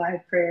IG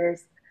Live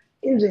prayers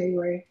in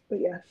January.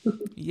 But yeah.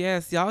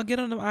 Yes, y'all get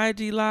on the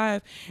IG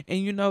Live.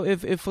 And,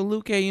 if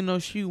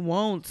Feluke, she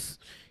wants,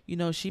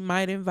 she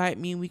might invite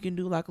me and we can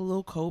do like a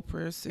little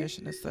co-prayer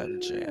session or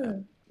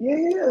something.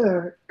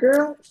 Yeah,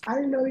 girl. I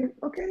didn't know you.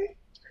 Okay.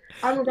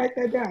 I'm going to write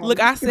that down. Look,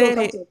 I said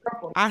it.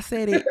 I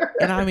said it.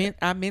 And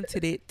I meant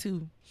it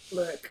too.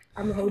 Look,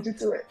 I'm going to hold you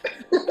to it.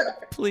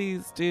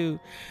 Please do.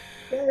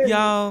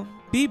 Y'all,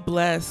 be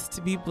blessed,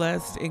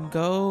 and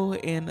go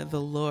in the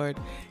Lord.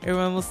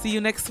 Everyone, will see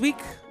you next week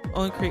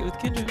on Create with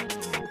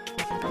Kendra.